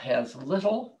which has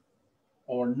little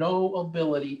or no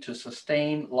ability to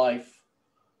sustain life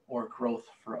or growth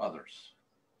for others.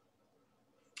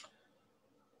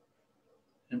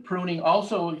 And pruning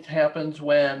also happens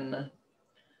when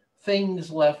things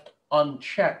left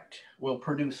unchecked will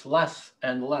produce less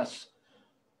and less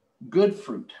good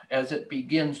fruit as it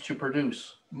begins to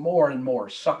produce more and more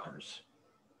suckers.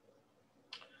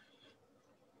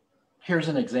 Here's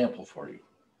an example for you.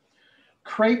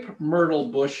 Crepe myrtle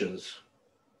bushes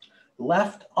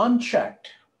left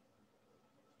unchecked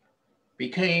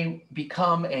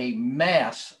become a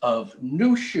mass of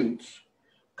new shoots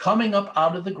coming up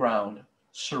out of the ground,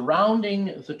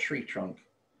 surrounding the tree trunk,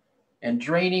 and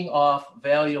draining off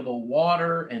valuable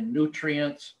water and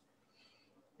nutrients,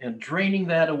 and draining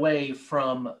that away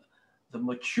from the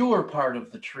mature part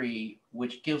of the tree,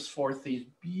 which gives forth these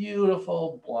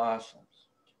beautiful blossoms.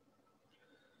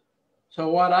 So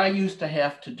what I used to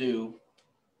have to do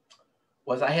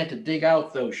was I had to dig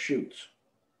out those shoots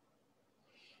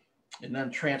and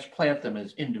then transplant them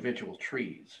as individual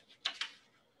trees.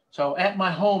 So at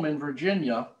my home in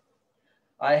Virginia,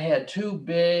 I had two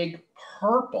big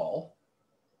purple,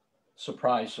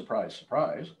 surprise, surprise,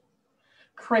 surprise,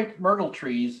 crepe myrtle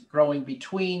trees growing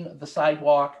between the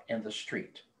sidewalk and the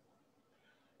street.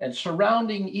 And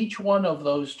surrounding each one of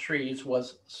those trees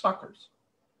was suckers,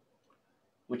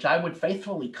 which I would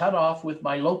faithfully cut off with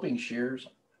my loping shears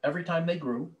every time they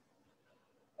grew.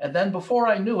 And then before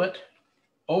I knew it,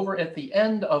 over at the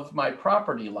end of my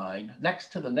property line,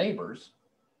 next to the neighbors,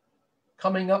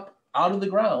 coming up out of the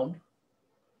ground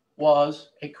was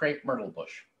a crepe myrtle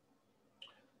bush.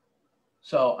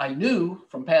 So I knew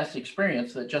from past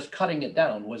experience that just cutting it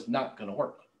down was not going to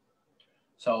work.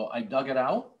 So I dug it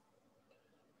out.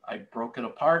 I broke it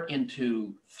apart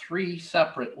into 3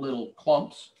 separate little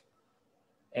clumps,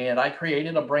 and I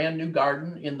created a brand new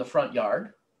garden in the front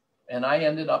yard, and I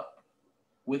ended up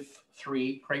with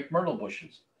 3 crepe myrtle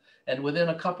bushes. And within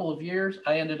a couple of years,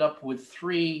 I ended up with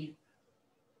 3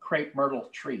 crepe myrtle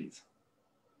trees.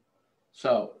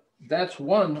 So that's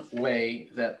one way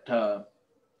that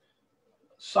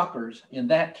suckers, in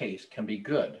that case, can be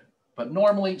good. But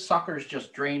normally, suckers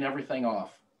just drain everything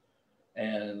off,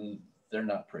 and they're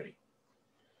not pretty.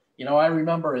 You know, I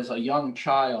remember as a young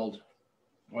child,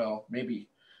 well, maybe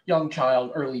young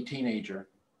child, early teenager,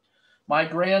 my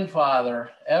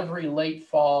grandfather, every late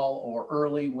fall or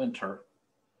early winter,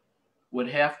 would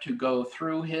have to go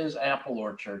through his apple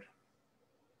orchard,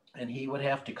 and he would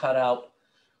have to cut out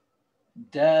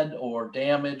dead or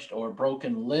damaged or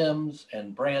broken limbs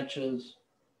and branches.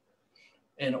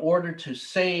 In order to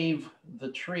save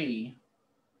the tree,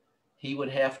 he would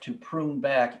have to prune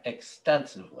back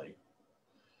extensively.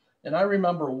 And I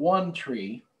remember one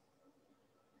tree,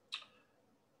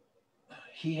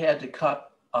 he had to cut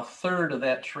 1/3 of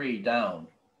that tree down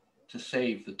to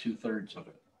save the 2/3 of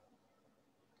it.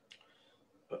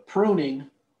 But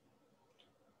pruning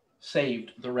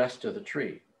saved the rest of the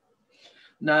tree.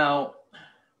 Now,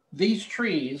 these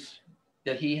trees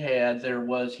that he had,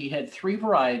 he had 3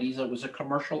 varieties. It was a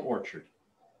commercial orchard.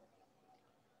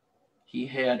 He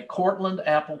had Cortland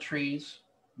apple trees,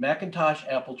 McIntosh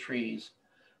apple trees,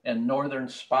 and Northern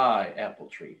Spy apple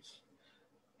trees.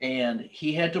 And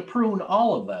he had to prune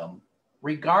all of them,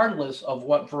 regardless of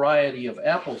what variety of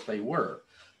apples they were,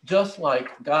 just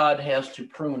like God has to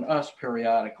prune us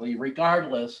periodically,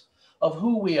 regardless of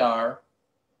who we are,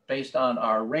 based on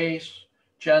our race,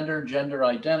 gender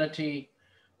identity,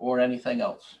 or anything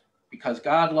else. Because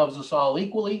God loves us all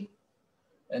equally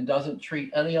and doesn't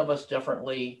treat any of us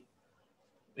differently.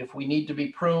 If we need to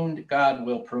be pruned, God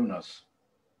will prune us.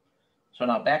 So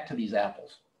now back to these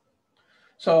apples.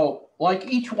 So like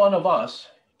each one of us,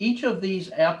 each of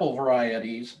these apple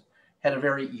varieties had a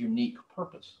very unique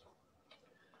purpose.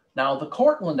 Now the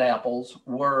Cortland apples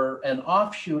were an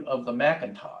offshoot of the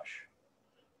McIntosh.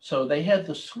 So they had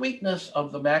the sweetness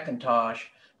of the McIntosh,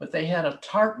 but they had a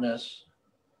tartness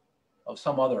of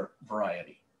some other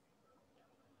variety.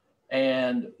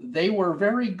 And they were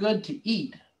very good to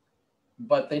eat,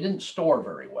 but they didn't store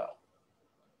very well.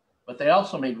 But they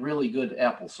also made really good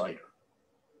apple cider.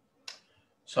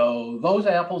 So those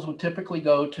apples would typically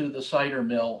go to the cider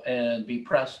mill and be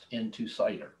pressed into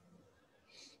cider.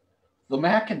 The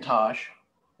McIntosh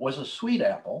was a sweet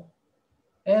apple,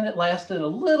 and it lasted a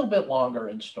little bit longer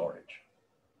in storage.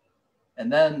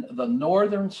 And then the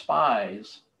Northern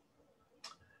Spies,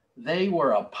 they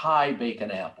were a pie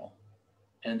bacon apple,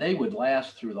 and they would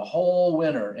last through the whole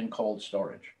winter in cold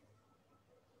storage.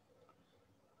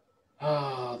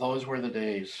 Ah, those were the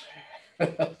days.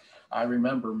 I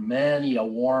remember many a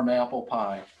warm apple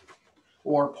pie,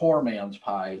 or poor man's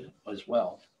pie as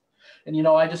well. And you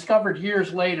know, I discovered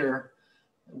years later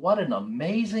what an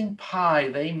amazing pie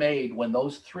they made when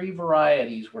those 3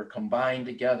 varieties were combined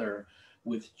together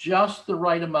with just the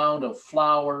right amount of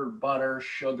flour, butter,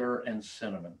 sugar, and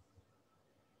cinnamon.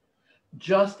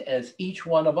 Just as each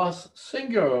one of us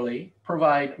singularly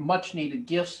provide much needed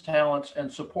gifts, talents,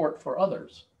 and support for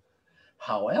others.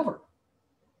 However,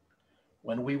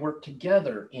 when we work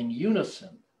together in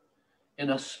unison,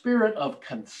 in a spirit of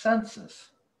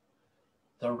consensus,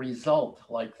 the result,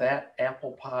 like that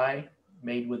apple pie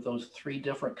made with those 3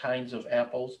 different kinds of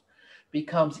apples,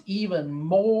 becomes even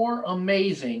more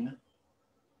amazing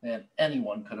than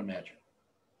anyone could imagine.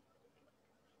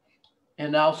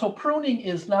 And now, so pruning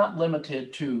is not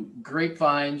limited to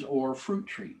grapevines or fruit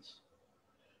trees.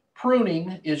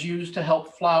 Pruning is used to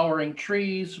help flowering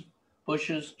trees,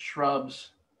 bushes, shrubs,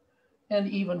 and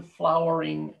even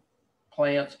flowering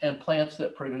plants and plants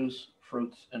that produce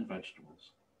fruits and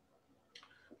vegetables.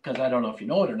 Because I don't know if you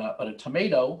know it or not, but a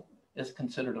tomato is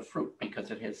considered a fruit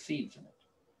because it has seeds in it.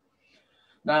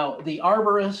 Now, the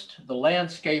arborist, the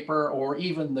landscaper, or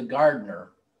even the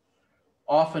gardener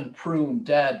often prune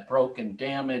dead, broken,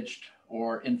 damaged,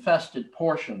 or infested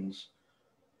portions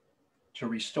to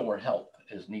restore health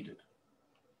as needed.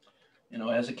 You know,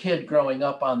 as a kid growing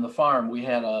up on the farm, we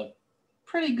had a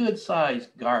pretty good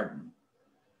sized garden.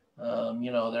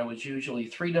 You know, there was usually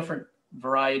 3 different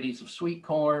varieties of sweet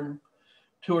corn,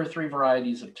 2 or 3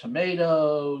 varieties of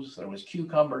tomatoes. There was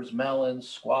cucumbers, melons,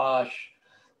 squash,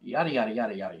 yada, yada,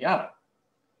 yada, yada, yada.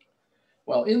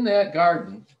 Well, in that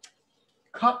garden,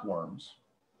 cutworms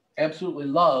absolutely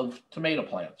love tomato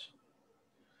plants.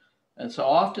 And so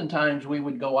oftentimes we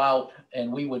would go out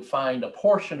and we would find a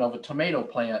portion of a tomato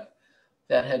plant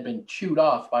that had been chewed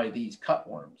off by these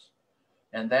cutworms.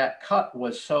 And that cut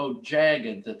was so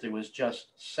jagged that there was just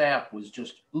sap was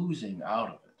just oozing out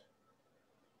of it.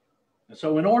 And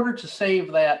so in order to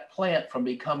save that plant from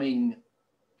becoming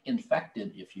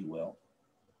infected, if you will,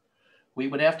 we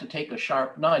would have to take a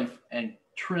sharp knife and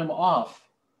trim off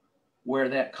where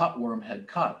that cutworm had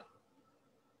cut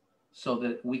so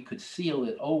that we could seal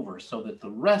it over so that the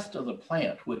rest of the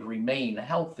plant would remain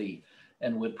healthy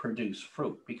and would produce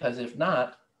fruit. Because if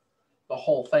not, the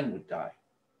whole thing would die.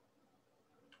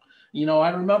 You know,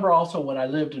 I remember also when I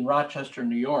lived in Rochester,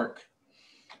 New York,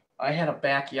 I had a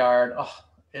backyard. Oh,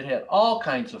 it had all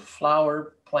kinds of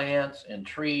flower plants and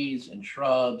trees and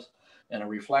shrubs and a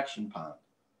reflection pond.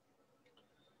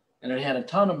 And it had a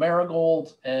ton of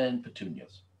marigolds and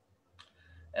petunias.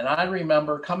 And I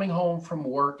remember coming home from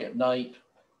work at night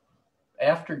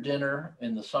after dinner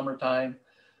in the summertime,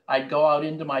 I'd go out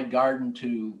into my garden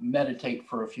to meditate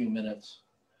for a few minutes.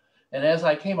 And as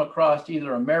I came across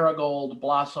either a marigold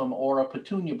blossom or a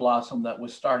petunia blossom that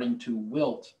was starting to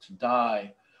wilt, to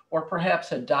die, or perhaps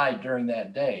had died during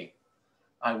that day,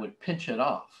 I would pinch it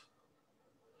off.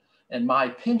 And my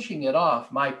pinching it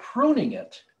off, my pruning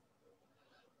it,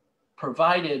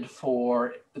 provided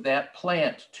for that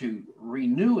plant to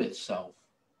renew itself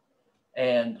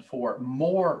and for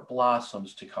more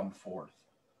blossoms to come forth.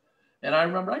 And I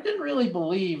remember I didn't really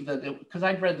believe that, because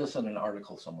I'd read this in an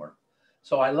article somewhere.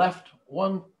 So I left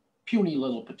one puny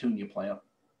little petunia plant,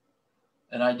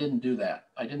 and I didn't do that.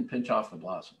 I didn't pinch off the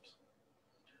blossoms.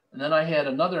 And then I had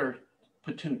another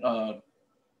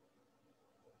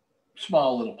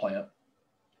small little plant,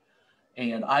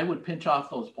 and I would pinch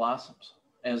off those blossoms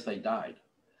as they died.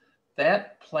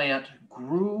 That plant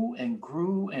grew and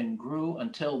grew and grew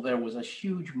until there was a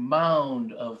huge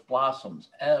mound of blossoms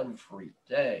every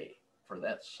day for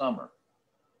that summer.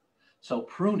 So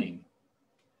pruning,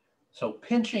 so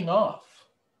pinching off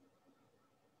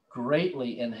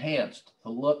greatly enhanced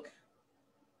the look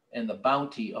and the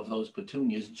bounty of those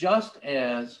petunias, just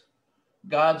as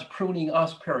God's pruning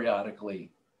us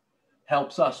periodically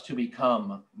helps us to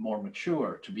become more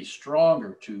mature, to be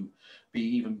stronger, to be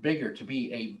even bigger, to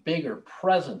be a bigger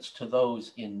presence to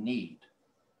those in need.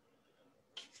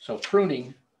 So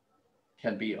pruning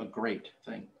can be a great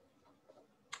thing.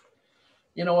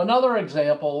 You know, another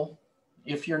example,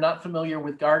 if you're not familiar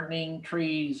with gardening,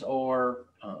 trees, or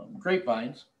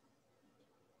grapevines,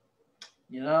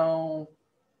 you know,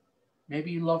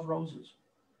 maybe you love roses.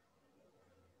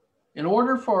 In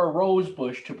order for a rose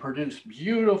bush to produce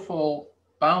beautiful,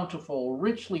 bountiful,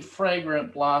 richly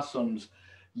fragrant blossoms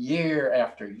year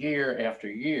after year after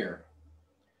year,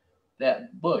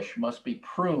 that bush must be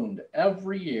pruned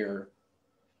every year.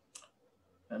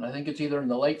 And I think it's either in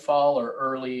the late fall or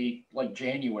early, like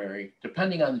January,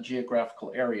 depending on the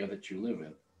geographical area that you live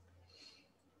in.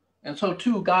 And so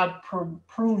too, God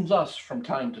prunes us from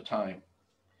time to time.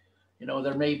 You know,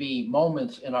 there may be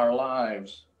moments in our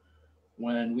lives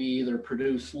when we either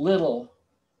produce little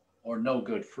or no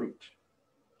good fruit.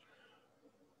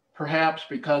 Perhaps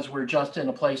because we're just in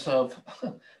a place of,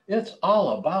 it's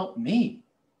all about me.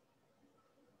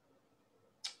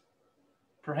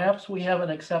 Perhaps we haven't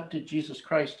accepted Jesus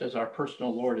Christ as our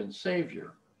personal Lord and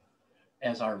Savior,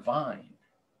 as our vine,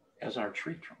 as our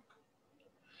tree trunk.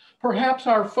 Perhaps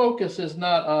our focus is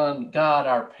not on God,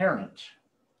 our parent.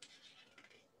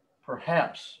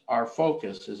 Perhaps our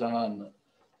focus is on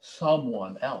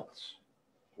someone else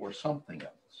or something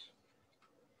else.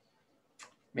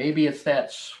 Maybe it's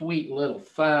that sweet little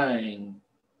thing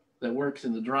that works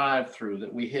in the drive-through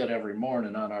that we hit every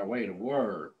morning on our way to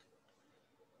work,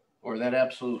 or that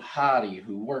absolute hottie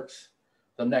who works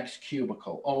the next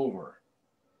cubicle over,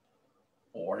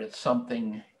 or it's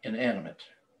something inanimate.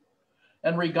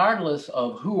 And regardless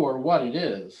of who or what it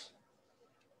is,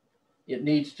 it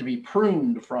needs to be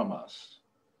pruned from us,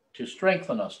 to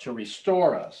strengthen us, to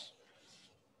restore us,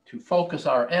 to focus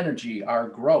our energy, our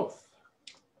growth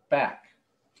back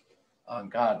on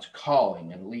God's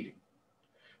calling and leading,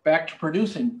 back to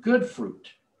producing good fruit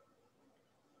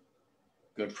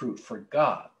for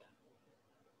God,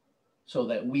 so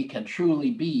that we can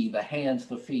truly be the hands,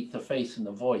 the feet, the face, and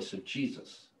the voice of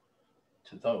Jesus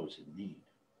to those in need.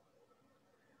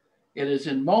 It is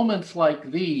in moments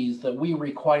like these that we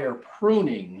require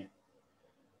pruning,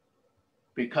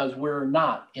 because we're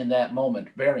not in that moment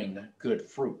bearing good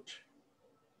fruit.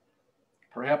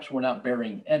 Perhaps we're not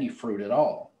bearing any fruit at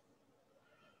all.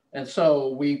 And so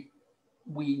we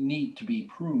need to be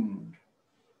pruned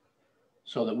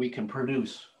so that we can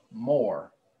produce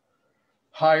more,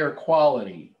 higher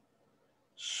quality,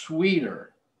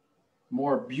 sweeter,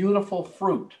 more beautiful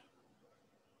fruit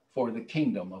for the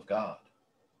kingdom of God.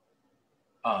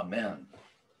 Amen.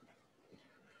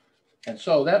 And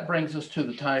so that brings us to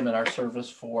the time in our service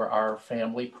for our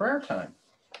family prayer time.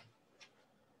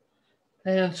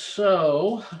 And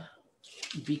so,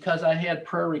 because I had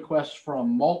prayer requests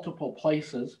from multiple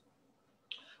places,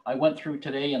 I went through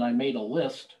today and I made a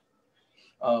list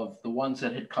of the ones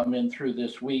that had come in through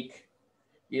this week,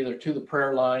 either to the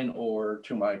prayer line or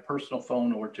to my personal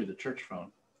phone or to the church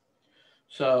phone.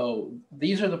 So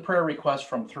these are the prayer requests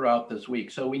from throughout this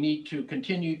week. So we need to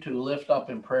continue to lift up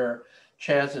in prayer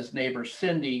Chaz's neighbor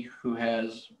Cindy, who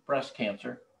has breast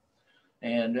cancer.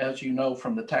 And as you know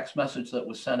from the text message that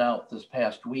was sent out this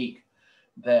past week,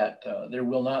 that there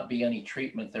will not be any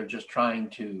treatment. They're just trying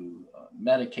to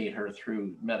medicate her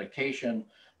through medication,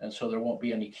 and so there won't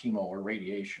be any chemo or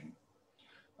radiation.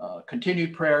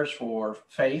 Continued prayers for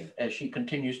Faith as she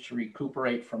continues to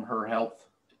recuperate from her health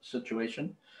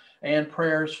situation, and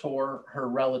prayers for her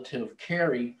relative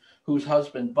Carrie, whose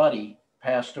husband Buddy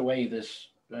passed away this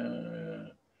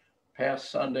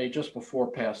past Sunday, just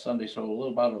before past Sunday, so a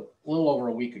little over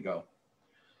a week ago.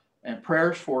 And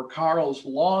prayers for Carl's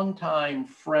longtime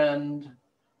friend,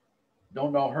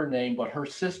 don't know her name, but her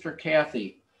sister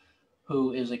Kathy,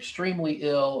 who is extremely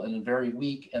ill and very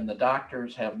weak, and the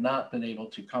doctors have not been able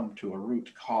to come to a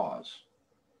root cause.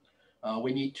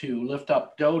 We need to lift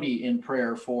up Dodie in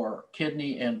prayer for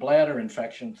kidney and bladder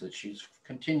infections that she's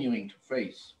continuing to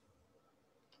face.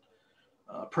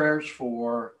 Prayers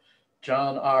for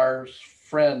John R.'s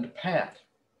friend Pat.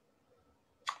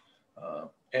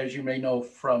 As you may know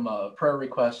from a prayer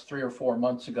request 3 or 4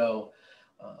 months ago,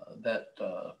 that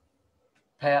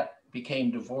Pat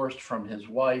became divorced from his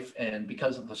wife, and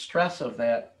because of the stress of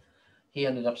that, he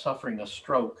ended up suffering a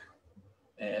stroke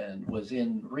and was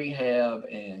in rehab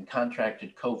and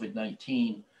contracted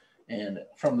COVID-19. And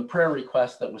from the prayer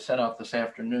request that was sent out this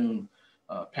afternoon,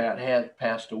 Pat had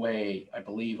passed away, I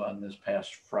believe, on this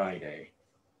past Friday.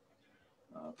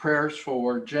 Prayers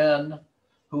for Jen,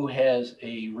 who has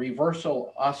a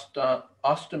reversal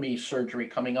ostomy surgery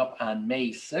coming up on May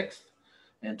 6th.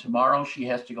 And tomorrow she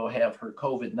has to go have her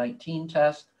COVID-19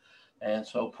 test. And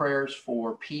so prayers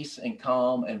for peace and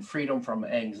calm and freedom from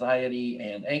anxiety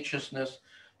and anxiousness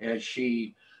as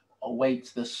she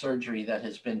awaits this surgery that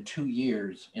has been 2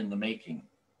 years in the making.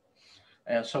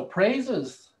 And so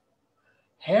praises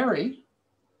Harry,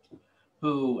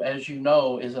 who, as you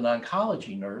know, is an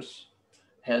oncology nurse,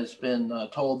 has been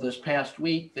told this past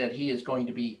week that he is going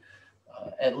to be,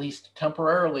 at least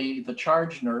temporarily, the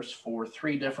charge nurse for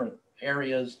 3 different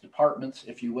areas, departments,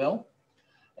 if you will.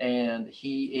 And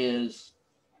he is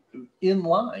in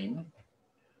line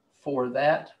for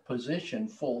that position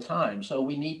full time. So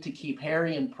we need to keep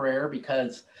Harry in prayer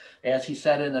because, as he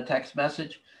said in a text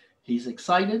message, he's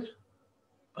excited,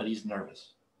 but he's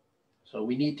nervous. So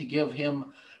we need to give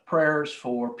him prayers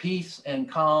for peace and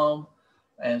calm,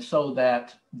 and so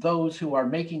that those who are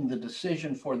making the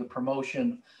decision for the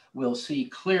promotion will see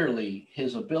clearly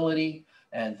his ability,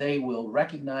 and they will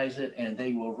recognize it, and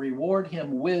they will reward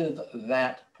him with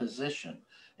that position.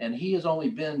 And he has only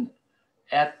been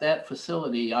at that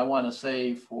facility, I want to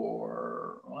say,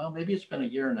 for, well, maybe it's been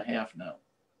 1.5 years now.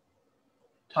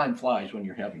 Time flies when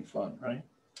you're having fun, right?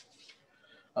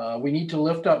 We need to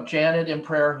lift up Janet in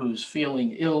prayer, who's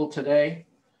feeling ill today.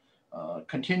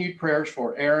 Continued prayers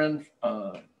for Aaron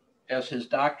as his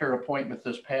doctor appointment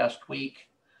this past week.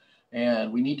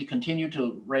 And we need to continue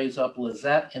to raise up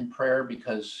Lizette in prayer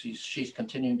because she's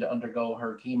continuing to undergo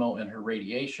her chemo and her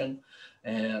radiation.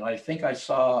 And I think I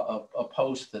saw a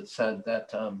post that said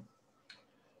that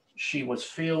she was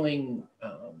feeling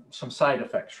some side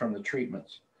effects from the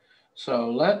treatments. So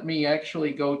let me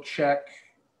actually go check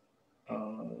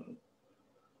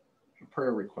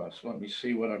prayer requests. Let me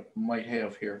see what I might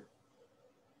have here.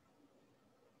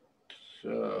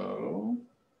 So,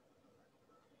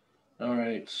 all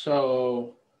right,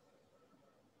 so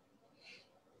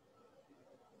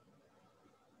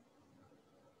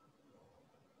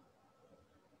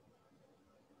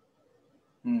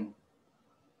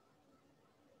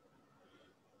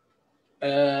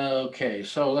okay,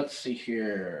 so let's see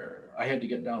here. I had to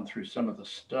get down through some of the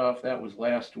stuff. That was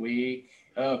last week.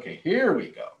 Okay, here we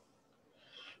go.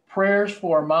 Prayers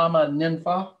for Mama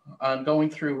Ninfa on going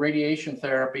through radiation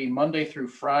therapy Monday through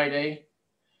Friday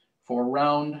for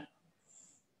around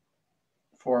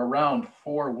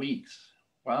 4 weeks.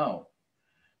 Wow.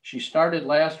 She started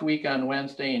last week on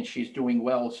Wednesday and she's doing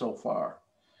well so far.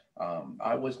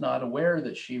 I was not aware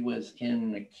that she was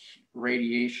in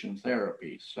radiation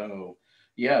therapy. So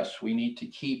yes, we need to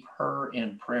keep her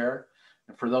in prayer.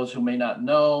 And for those who may not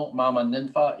know, Mama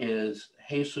Ninfa is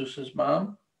Jesus's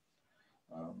mom.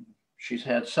 She's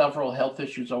had several health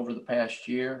issues over the past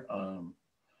year.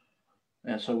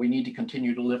 And so we need to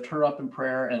continue to lift her up in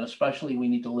prayer. And especially we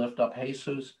need to lift up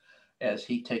Jesus as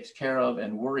he takes care of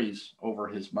and worries over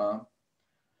his mom.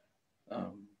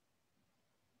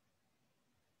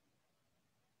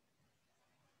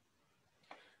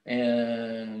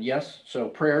 And yes, so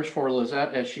prayers for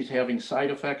Lizette as she's having side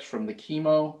effects from the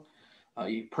chemo.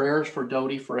 Prayers for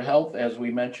Dodie for health, as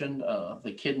we mentioned,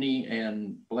 the kidney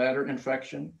and bladder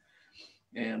infection.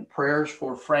 And prayers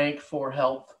for Frank for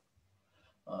health.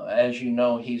 As you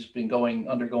know, he's been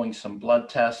undergoing some blood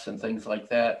tests and things like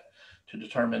that to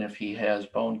determine if he has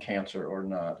bone cancer or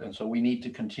not. And so we need to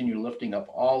continue lifting up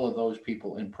all of those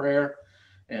people in prayer.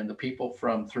 And the people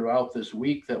from throughout this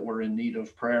week that were in need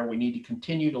of prayer, we need to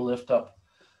continue to lift up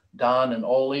Don and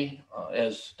Oli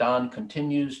as Don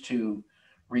continues to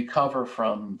recover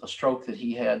from the stroke that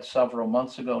he had several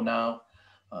months ago now.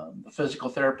 The physical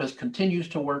therapist continues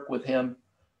to work with him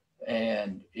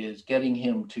and is getting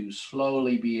him to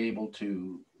slowly be able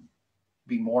to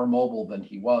be more mobile than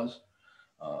he was.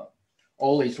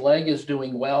 Oli's leg is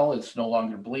doing well. It's no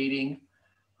longer bleeding.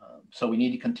 So we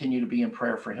need to continue to be in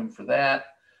prayer for him for that,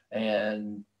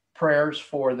 and prayers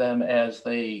for them as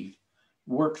they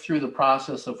work through the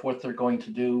process of what they're going to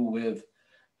do with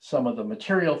some of the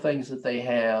material things that they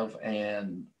have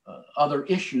and other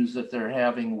issues that they're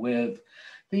having with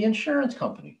the insurance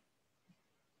company.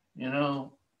 You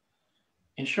know,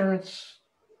 insurance,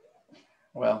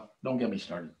 well, don't get me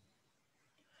started.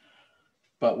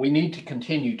 But we need to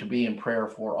continue to be in prayer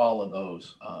for all of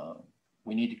those.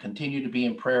 We need to continue to be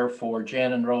in prayer for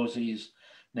Jan and Rosie's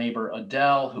neighbor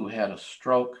Adele, who had a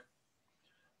stroke.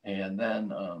 And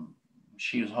then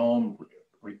she was home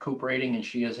recuperating and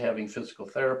she is having physical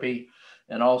therapy.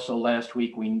 And also last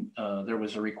week, there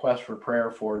was a request for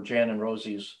prayer for Jan and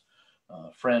Rosie's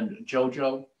friend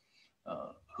Jojo,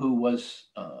 who was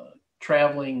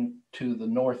traveling to the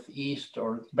northeast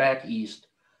or back east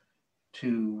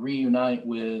to reunite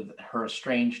with her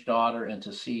estranged daughter and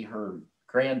to see her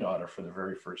granddaughter for the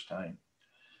very first time.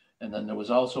 And then there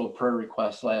was also a prayer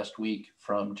request last week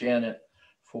from Janet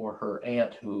for her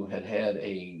aunt who had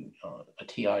a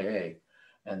TIA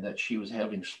and that she was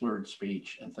having slurred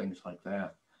speech and things like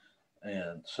that.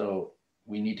 And so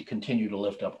we need to continue to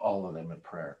lift up all of them in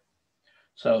prayer.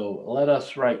 So let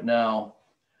us right now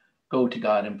go to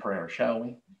God in prayer, shall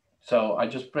we? So I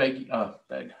just beg.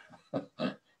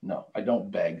 No, I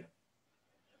don't beg.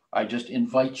 I just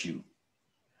invite you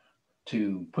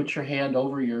to put your hand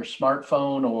over your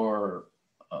smartphone or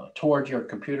towards your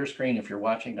computer screen if you're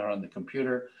watching it on the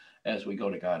computer as we go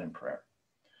to God in prayer.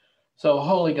 So,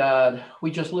 Holy God,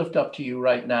 we just lift up to you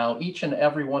right now each and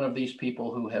every one of these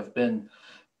people who have been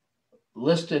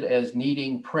listed as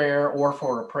needing prayer or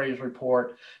for a praise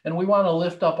report. And we want to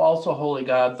lift up also, Holy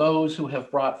God, those who have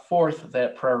brought forth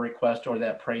that prayer request or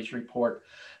that praise report,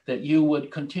 that you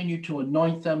would continue to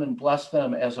anoint them and bless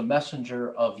them as a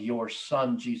messenger of your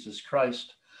Son, Jesus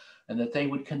Christ, and that they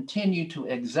would continue to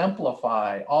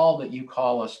exemplify all that you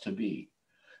call us to be,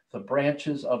 the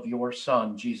branches of your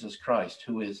Son, Jesus Christ,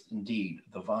 who is indeed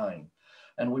the vine.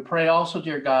 And we pray also,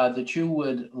 dear God, that you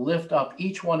would lift up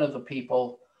each one of the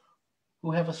people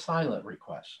who have a silent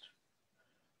request,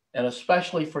 and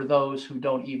especially for those who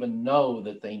don't even know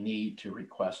that they need to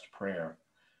request prayer,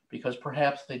 because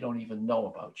perhaps they don't even know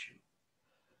about you.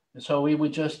 And so we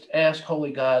would just ask,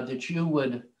 Holy God, that you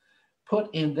would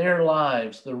put in their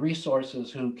lives the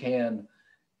resources who can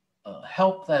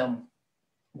help them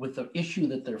with the issue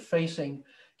that they're facing,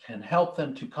 can help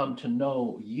them to come to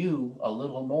know you a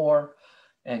little more,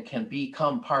 and can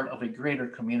become part of a greater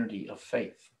community of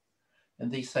faith.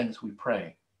 And these things we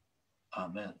pray.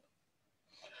 Amen.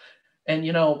 And,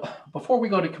 before we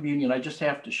go to communion, I just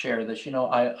have to share this.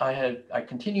 I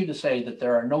continue to say that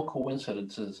there are no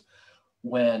coincidences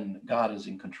when God is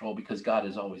in control, because God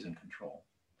is always in control.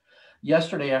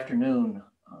 Yesterday afternoon,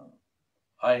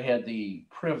 I had the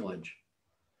privilege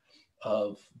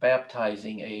of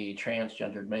baptizing a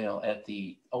transgendered male at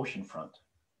the oceanfront.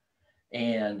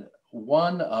 And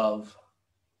one of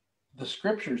the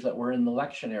scriptures that were in the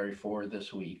lectionary for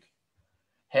this week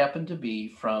happened to be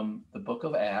from the book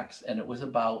of Acts, and it was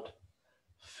about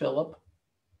Philip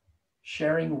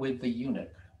sharing with the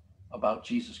eunuch about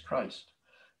Jesus Christ,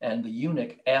 and the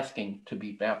eunuch asking to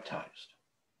be baptized.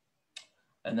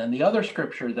 And then the other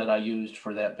scripture that I used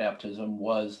for that baptism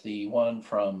was the one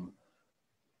from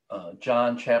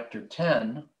John chapter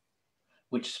 10,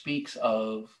 which speaks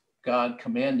of God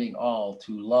commanding all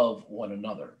to love one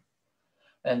another.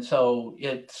 And so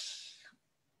it's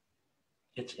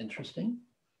interesting,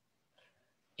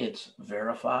 it's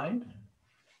verified,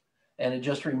 and it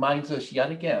just reminds us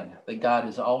yet again that God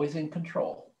is always in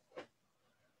control,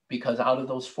 because out of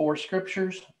those 4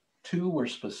 scriptures, 2 were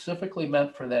specifically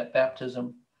meant for that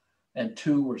baptism, and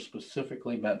 2 were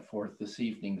specifically meant for this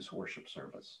evening's worship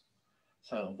service.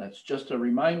 So that's just a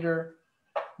reminder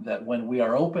that when we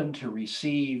are open to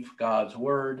receive God's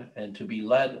word and to be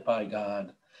led by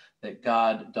God, that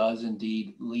God does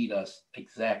indeed lead us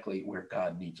exactly where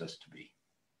God needs us to be.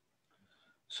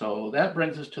 So that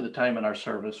brings us to the time in our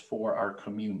service for our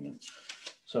communion.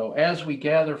 So as we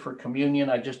gather for communion,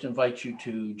 I just invite you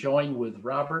to join with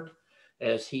Robert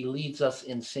as he leads us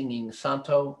in singing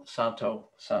Santo,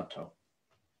 Santo, Santo.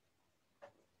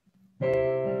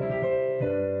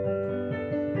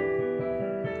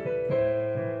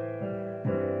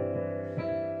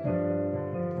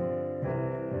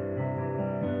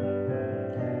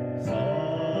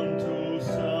 Santo,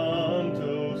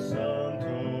 Santo,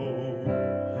 Santo,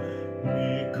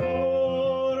 mi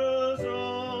corazón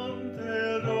te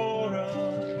adora,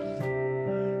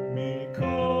 mi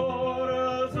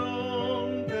corazón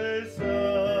te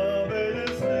sabe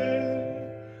decir,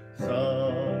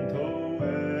 Santo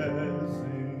es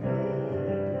Señor.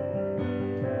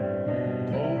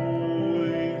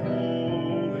 Holy,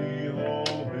 holy,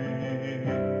 holy,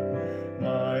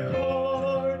 my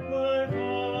heart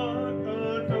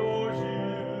adores you.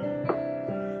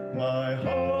 My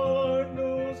heart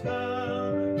knows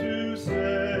how to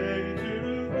say to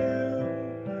you,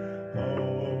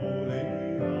 holy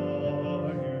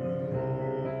are you, Lord.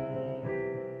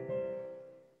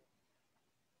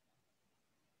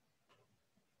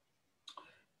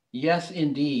 Yes,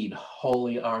 indeed,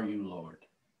 holy are you, Lord.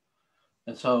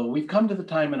 And so we've come to the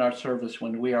time in our service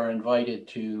when we are invited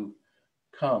to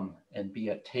come and be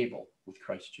at table with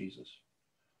Christ Jesus,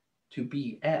 to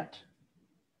be at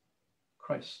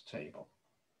Christ's table.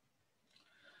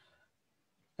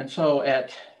 And so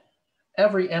at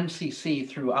every MCC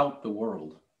throughout the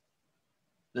world,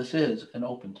 this is an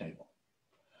open table.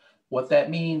 What that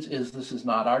means is this is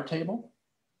not our table.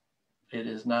 It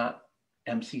is not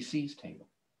MCC's table.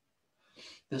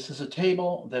 This is a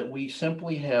table that we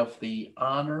simply have the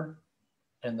honor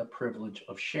and the privilege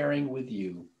of sharing with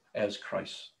you as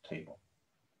Christ's table.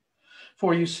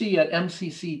 For you see, at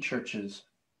MCC churches,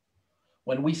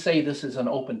 when we say this is an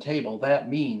open table, that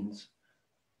means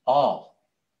all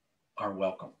are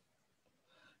welcome.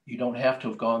 You don't have to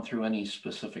have gone through any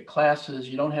specific classes.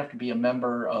 You don't have to be a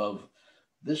member of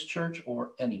this church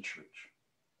or any church.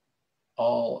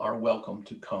 All are welcome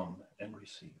to come and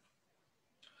receive.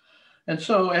 And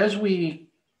so as we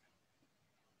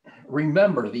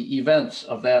remember the events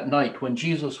of that night when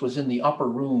Jesus was in the upper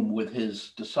room with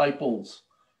his disciples,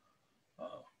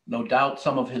 no doubt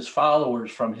some of his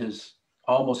followers from his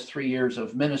almost 3 years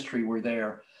of ministry were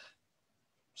there.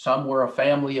 Some were a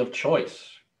family of choice.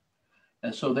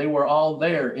 And so they were all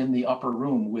there in the upper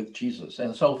room with Jesus.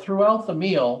 And so throughout the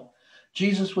meal,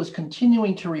 Jesus was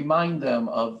continuing to remind them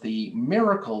of the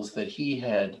miracles that he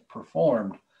had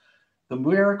performed, the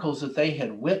miracles that they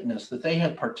had witnessed, that they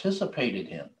had participated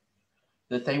in,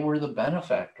 that they were the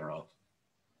benefactor of.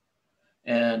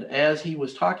 And as he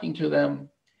was talking to them,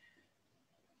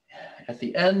 at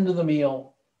the end of the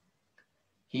meal,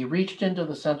 he reached into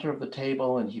the center of the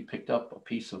table and he picked up a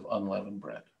piece of unleavened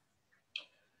bread.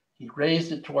 He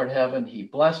raised it toward heaven, he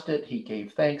blessed it, he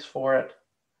gave thanks for it,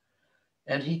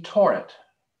 and he tore it,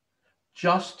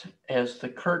 just as the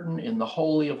curtain in the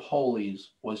Holy of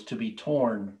Holies was to be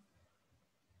torn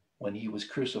when he was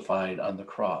crucified on the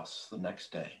cross the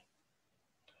next day.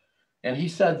 And he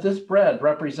said, "This bread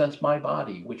represents my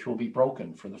body, which will be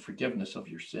broken for the forgiveness of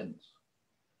your sins.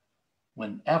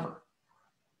 whenever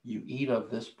you eat of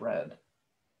this bread,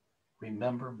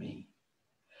 remember me.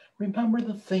 Remember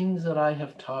the things that I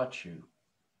have taught you,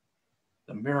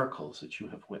 the miracles that you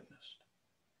have witnessed.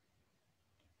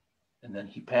 And then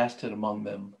he passed it among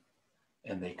them,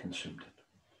 and they consumed it.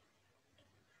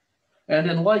 And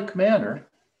in like manner,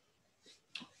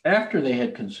 after they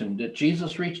had consumed it,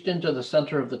 Jesus reached into the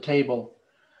center of the table,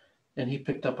 and he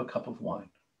picked up a cup of wine.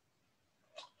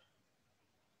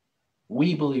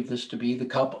 We believe this to be the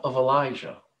cup of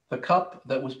Elijah, the cup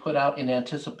that was put out in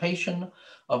anticipation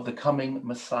of the coming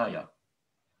Messiah.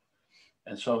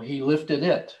 And so he lifted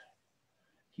it.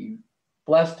 He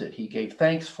blessed it. He gave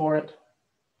thanks for it.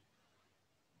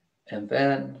 And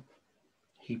then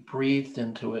he breathed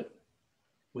into it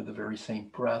with the very same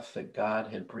breath that God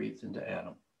had breathed into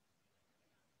Adam.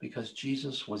 Because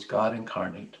Jesus was God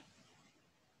incarnate,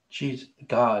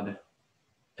 God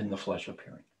in the flesh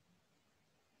appearing.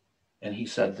 And he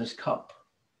said, this cup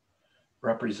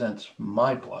represents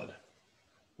my blood,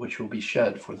 which will be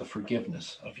shed for the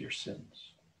forgiveness of your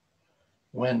sins.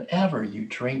 Whenever you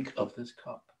drink of this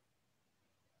cup,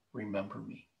 remember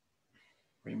me.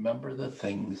 Remember the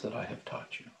things that I have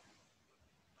taught you.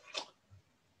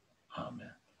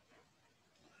 Amen.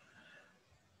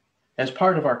 As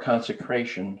part of our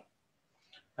consecration,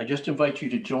 I just invite you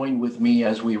to join with me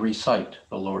as we recite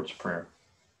the Lord's Prayer.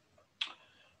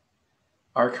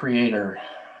 Our Creator,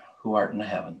 who art in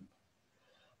heaven,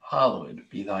 hallowed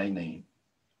be thy name.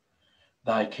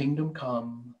 Thy kingdom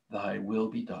come, thy will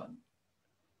be done,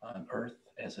 on earth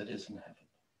as it is in heaven.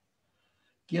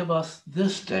 Give us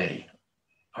this day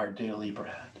our daily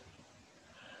bread.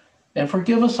 And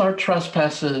forgive us our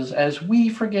trespasses as we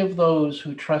forgive those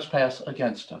who trespass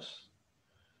against us.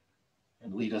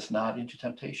 And lead us not into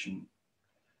temptation,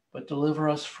 but deliver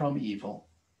us from evil.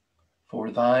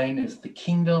 For thine is the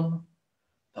kingdom,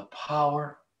 the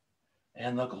power,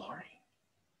 and the glory,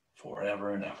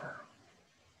 forever and ever.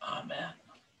 Amen.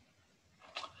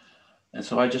 And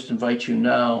so I just invite you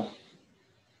now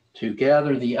to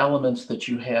gather the elements that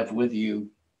you have with you,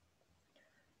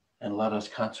 and let us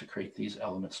consecrate these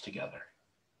elements together.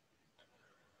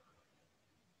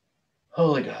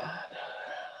 Holy God,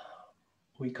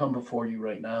 we come before you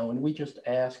right now, and we just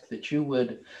ask that you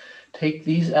would take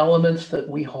these elements that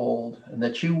we hold, and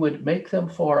that you would make them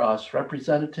for us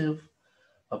representative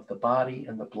of the body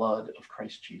and the blood of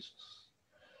Christ Jesus.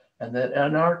 And that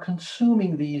in our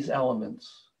consuming these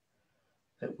elements,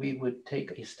 that we would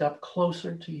take a step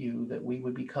closer to you, that we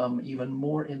would become even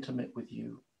more intimate with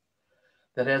you.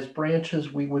 That as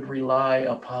branches, we would rely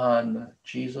upon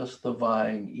Jesus the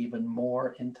vine even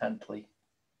more intently.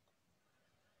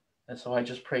 And so I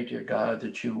just pray, dear God,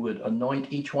 that you would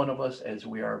anoint each one of us as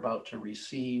we are about to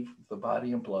receive the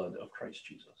body and blood of Christ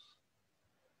Jesus.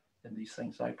 In these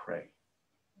things I pray.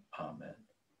 Amen.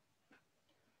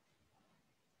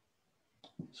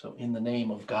 So in the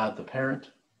name of God the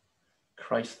Parent,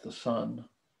 Christ the Son,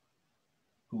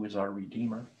 who is our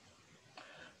Redeemer,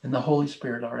 and the Holy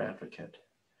Spirit, our Advocate,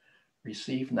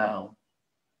 receive now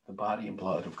the body and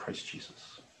blood of Christ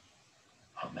Jesus.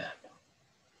 Amen.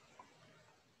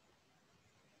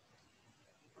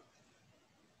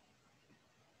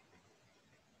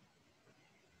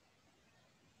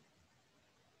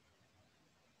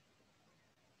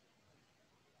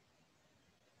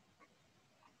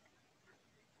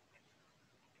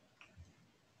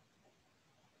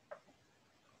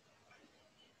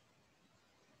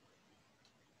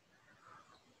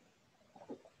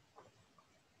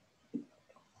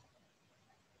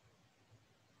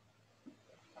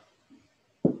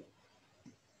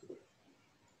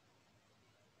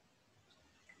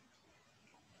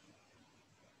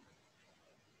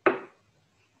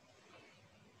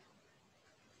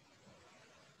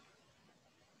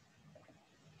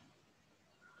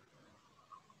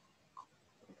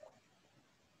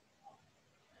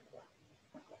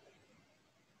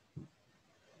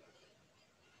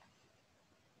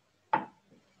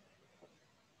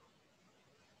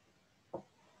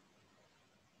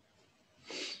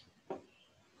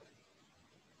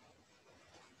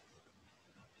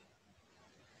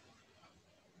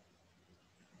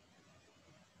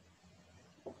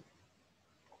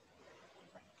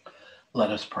 Let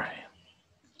us pray.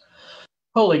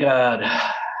 Holy God,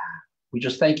 we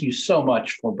just thank you so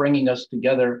much for bringing us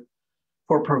together,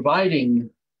 for providing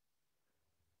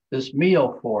this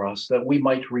meal for us, that we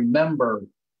might remember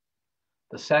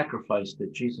the sacrifice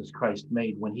that Jesus Christ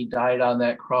made when he died on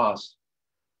that cross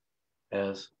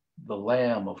as the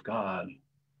Lamb of God,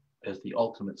 as the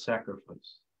ultimate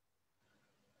sacrifice.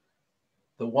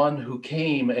 The one who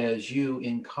came as you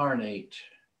incarnate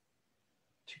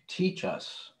to teach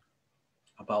us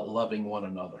about loving one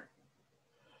another,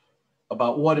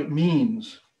 about what it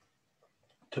means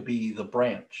to be the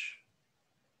branch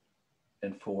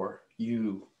and for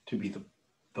you to be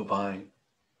the vine.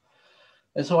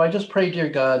 And so I just pray, dear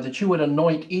God, that you would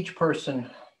anoint each person,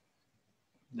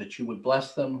 that you would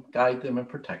bless them, guide them, and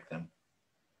protect them.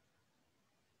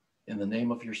 In the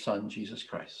name of your Son, Jesus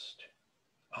Christ.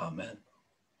 Amen.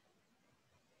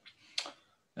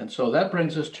 And so that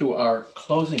brings us to our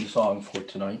closing song for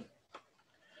tonight.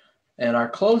 And our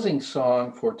closing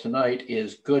song for tonight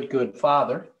is Good, Good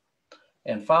Father.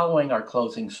 And following our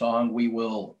closing song, we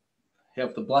will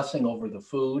have the blessing over the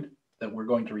food that we're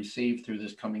going to receive through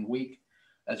this coming week,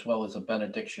 as well as a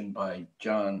benediction by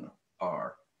John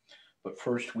R. But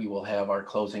first, we will have our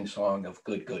closing song of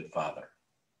Good, Good Father.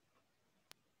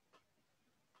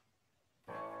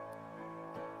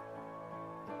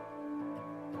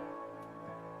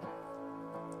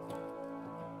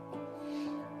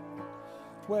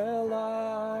 Well,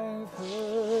 I've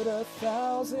heard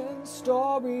 1,000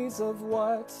 stories of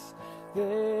what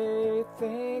they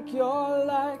think you're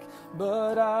like,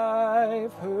 but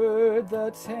I've heard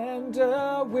the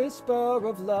tender whisper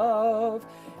of love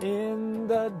in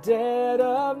the dead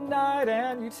of night,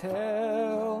 and you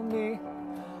tell me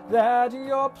that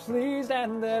you're pleased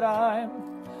and that I'm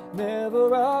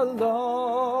never alone.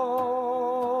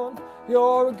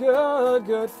 You're a good,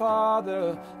 good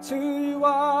father. It's who you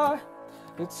are.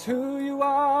 It's who you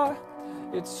are.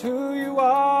 It's who you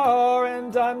are,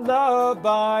 and I'm loved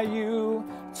by you.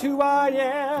 It's who I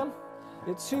am.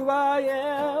 It's who I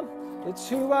am. It's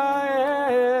who I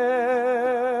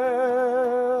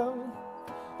am.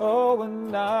 Oh,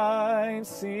 and I've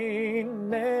seen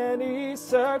many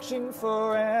searching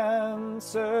for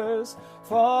answers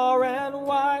far and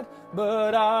wide,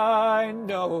 but I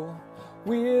know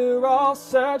we're all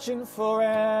searching for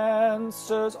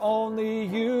answers only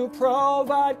you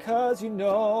provide, 'cause you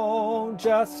know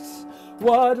just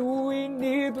what we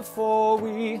need before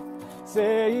we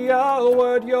say a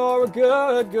word. You're a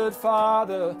good, good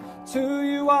father. It's who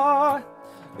you are.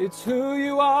 It's who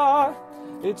you are.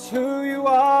 It's who you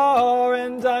are,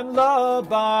 and I'm loved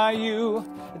by you.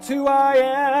 It's who I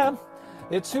am.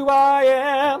 It's who I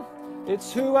am.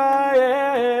 It's who I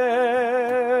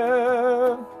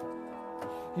am.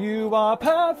 You are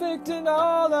perfect in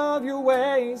all of your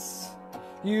ways.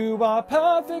 You are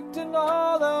perfect in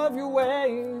all of your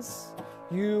ways.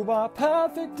 You are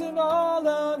perfect in all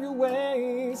of your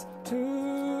ways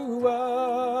to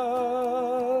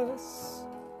us.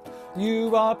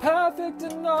 You are perfect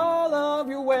in all of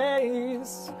your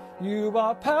ways. You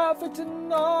are perfect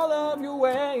in all of your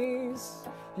ways.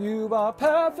 You are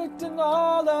perfect in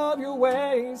all of your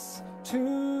ways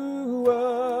to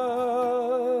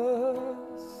us.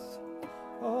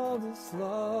 All this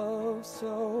love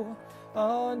so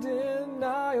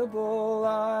undeniable,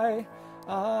 I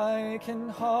can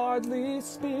hardly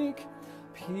speak.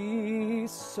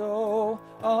 Peace so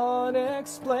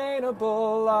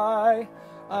unexplainable, I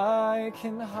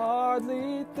can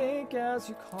hardly think as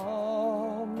you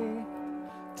call me.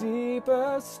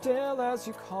 Deeper still as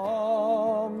you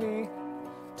call me.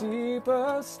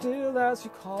 Deeper still as you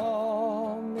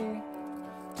call me.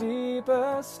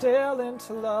 Deeper still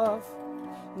into love.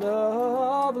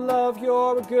 Love, love,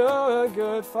 you're a good,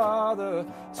 good father.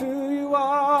 It's who you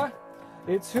are.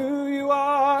 It's who you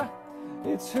are.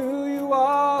 It's who you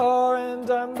are, and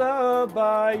I'm loved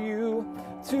by you.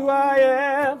 It's who I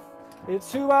am.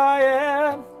 It's who I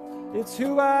am. It's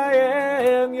who I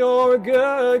am. You're a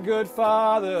good, good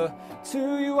father. It's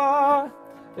who you are.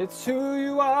 It's who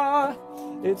you are.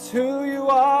 It's who you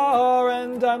are,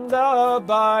 and I'm loved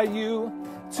by you.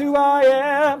 It's who I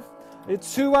am.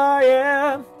 It's who I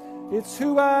am. It's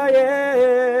who I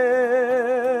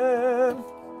am.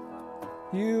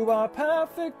 You are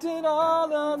perfect in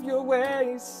all of your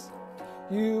ways.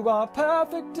 You are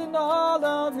perfect in all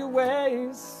of your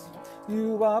ways.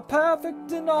 You are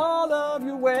perfect in all of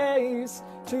your ways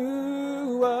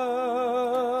to us.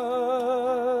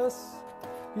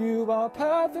 You are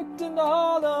perfect in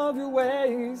all of your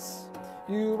ways.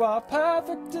 You are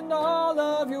perfect in all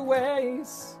of your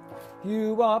ways.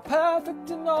 You are perfect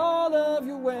in all of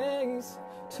your ways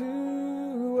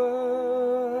to us.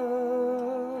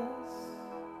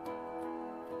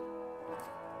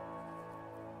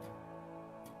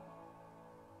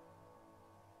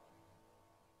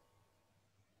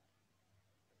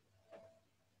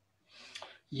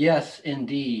 Yes,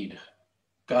 indeed.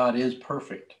 God is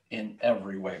perfect in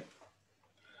every way.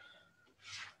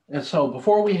 And so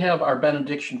before we have our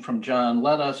benediction from John,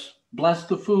 let us bless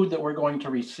the food that we're going to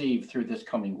receive through this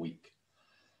coming week.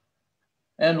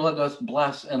 And let us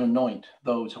bless and anoint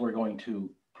those who are going to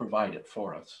provide it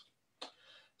for us.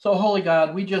 So, Holy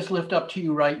God, we just lift up to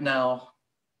you right now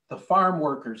the farm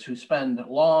workers who spend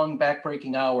long,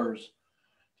 backbreaking hours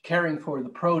caring for the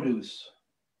produce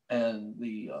and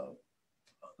the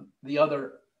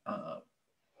other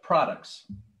products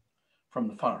from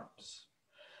the farms.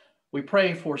 We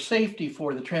pray for safety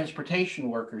for the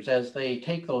transportation workers as they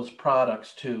take those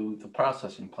products to the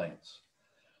processing plants.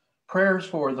 Prayers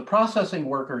for the processing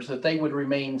workers that they would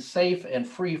remain safe and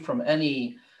free from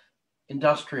any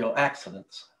industrial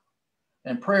accidents.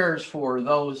 And prayers for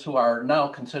those who are now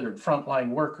considered frontline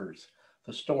workers,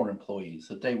 the store employees,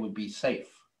 that they would be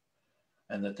safe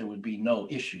and that there would be no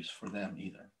issues for them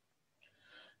either.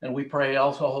 And we pray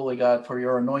also, Holy God, for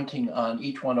your anointing on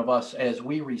each one of us as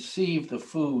we receive the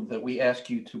food that we ask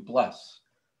you to bless,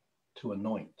 to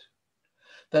anoint,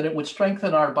 that it would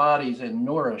strengthen our bodies and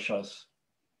nourish us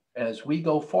as we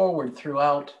go forward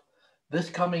throughout this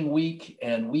coming week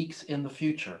and weeks in the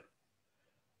future,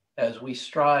 as we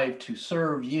strive to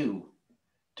serve you,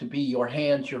 to be your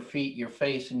hands, your feet, your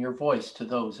face, and your voice to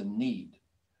those in need.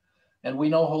 And we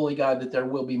know, Holy God, that there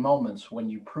will be moments when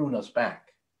you prune us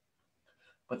back.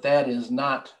 But that is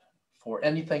not for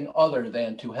anything other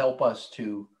than to help us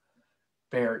to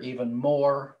bear even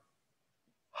more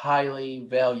highly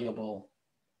valuable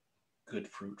good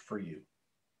fruit for you.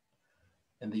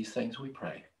 And these things we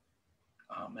pray.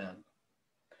 Amen.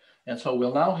 And so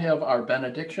we'll now have our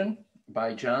benediction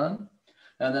by John.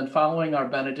 And then following our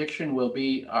benediction will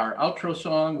be our outro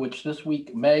song, which this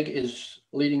week Meg is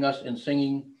leading us in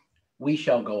singing, "We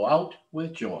Shall Go Out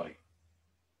with Joy."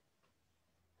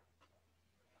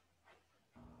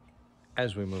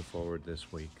 As we move forward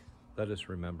this week, let us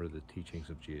remember the teachings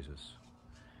of Jesus.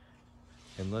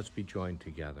 And let's be joined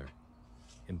together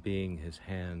in being his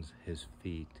hands, his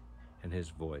feet, and his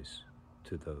voice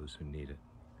to those who need it.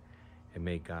 And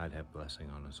may God have blessing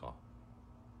on us all.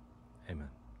 Amen.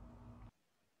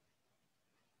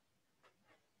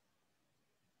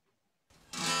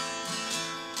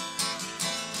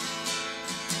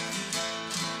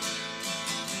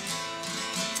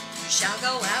 Shall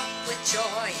go out with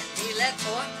joy and be led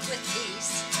forth with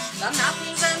peace. The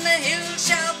mountains and the hills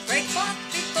shall break forth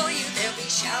before you. There'll be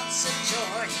shouts of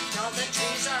joy, and all the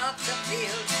trees of the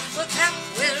field will clap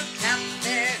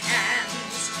their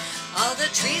hands. All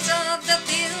the trees of the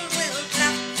field will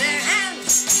clap their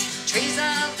hands. Trees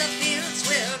of the fields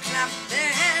will clap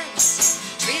their hands.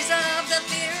 Trees of the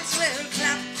fields will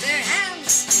clap their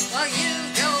hands. While you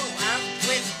go out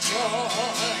with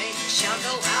joy, shall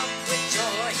go out with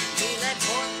joy and be led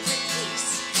forth with peace.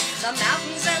 The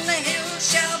mountains and the hills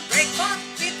shall break forth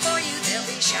before you. There'll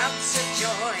be shouts of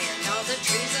joy, and all the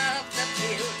trees of the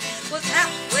field will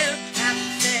clap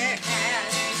their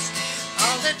hands.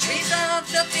 All the trees of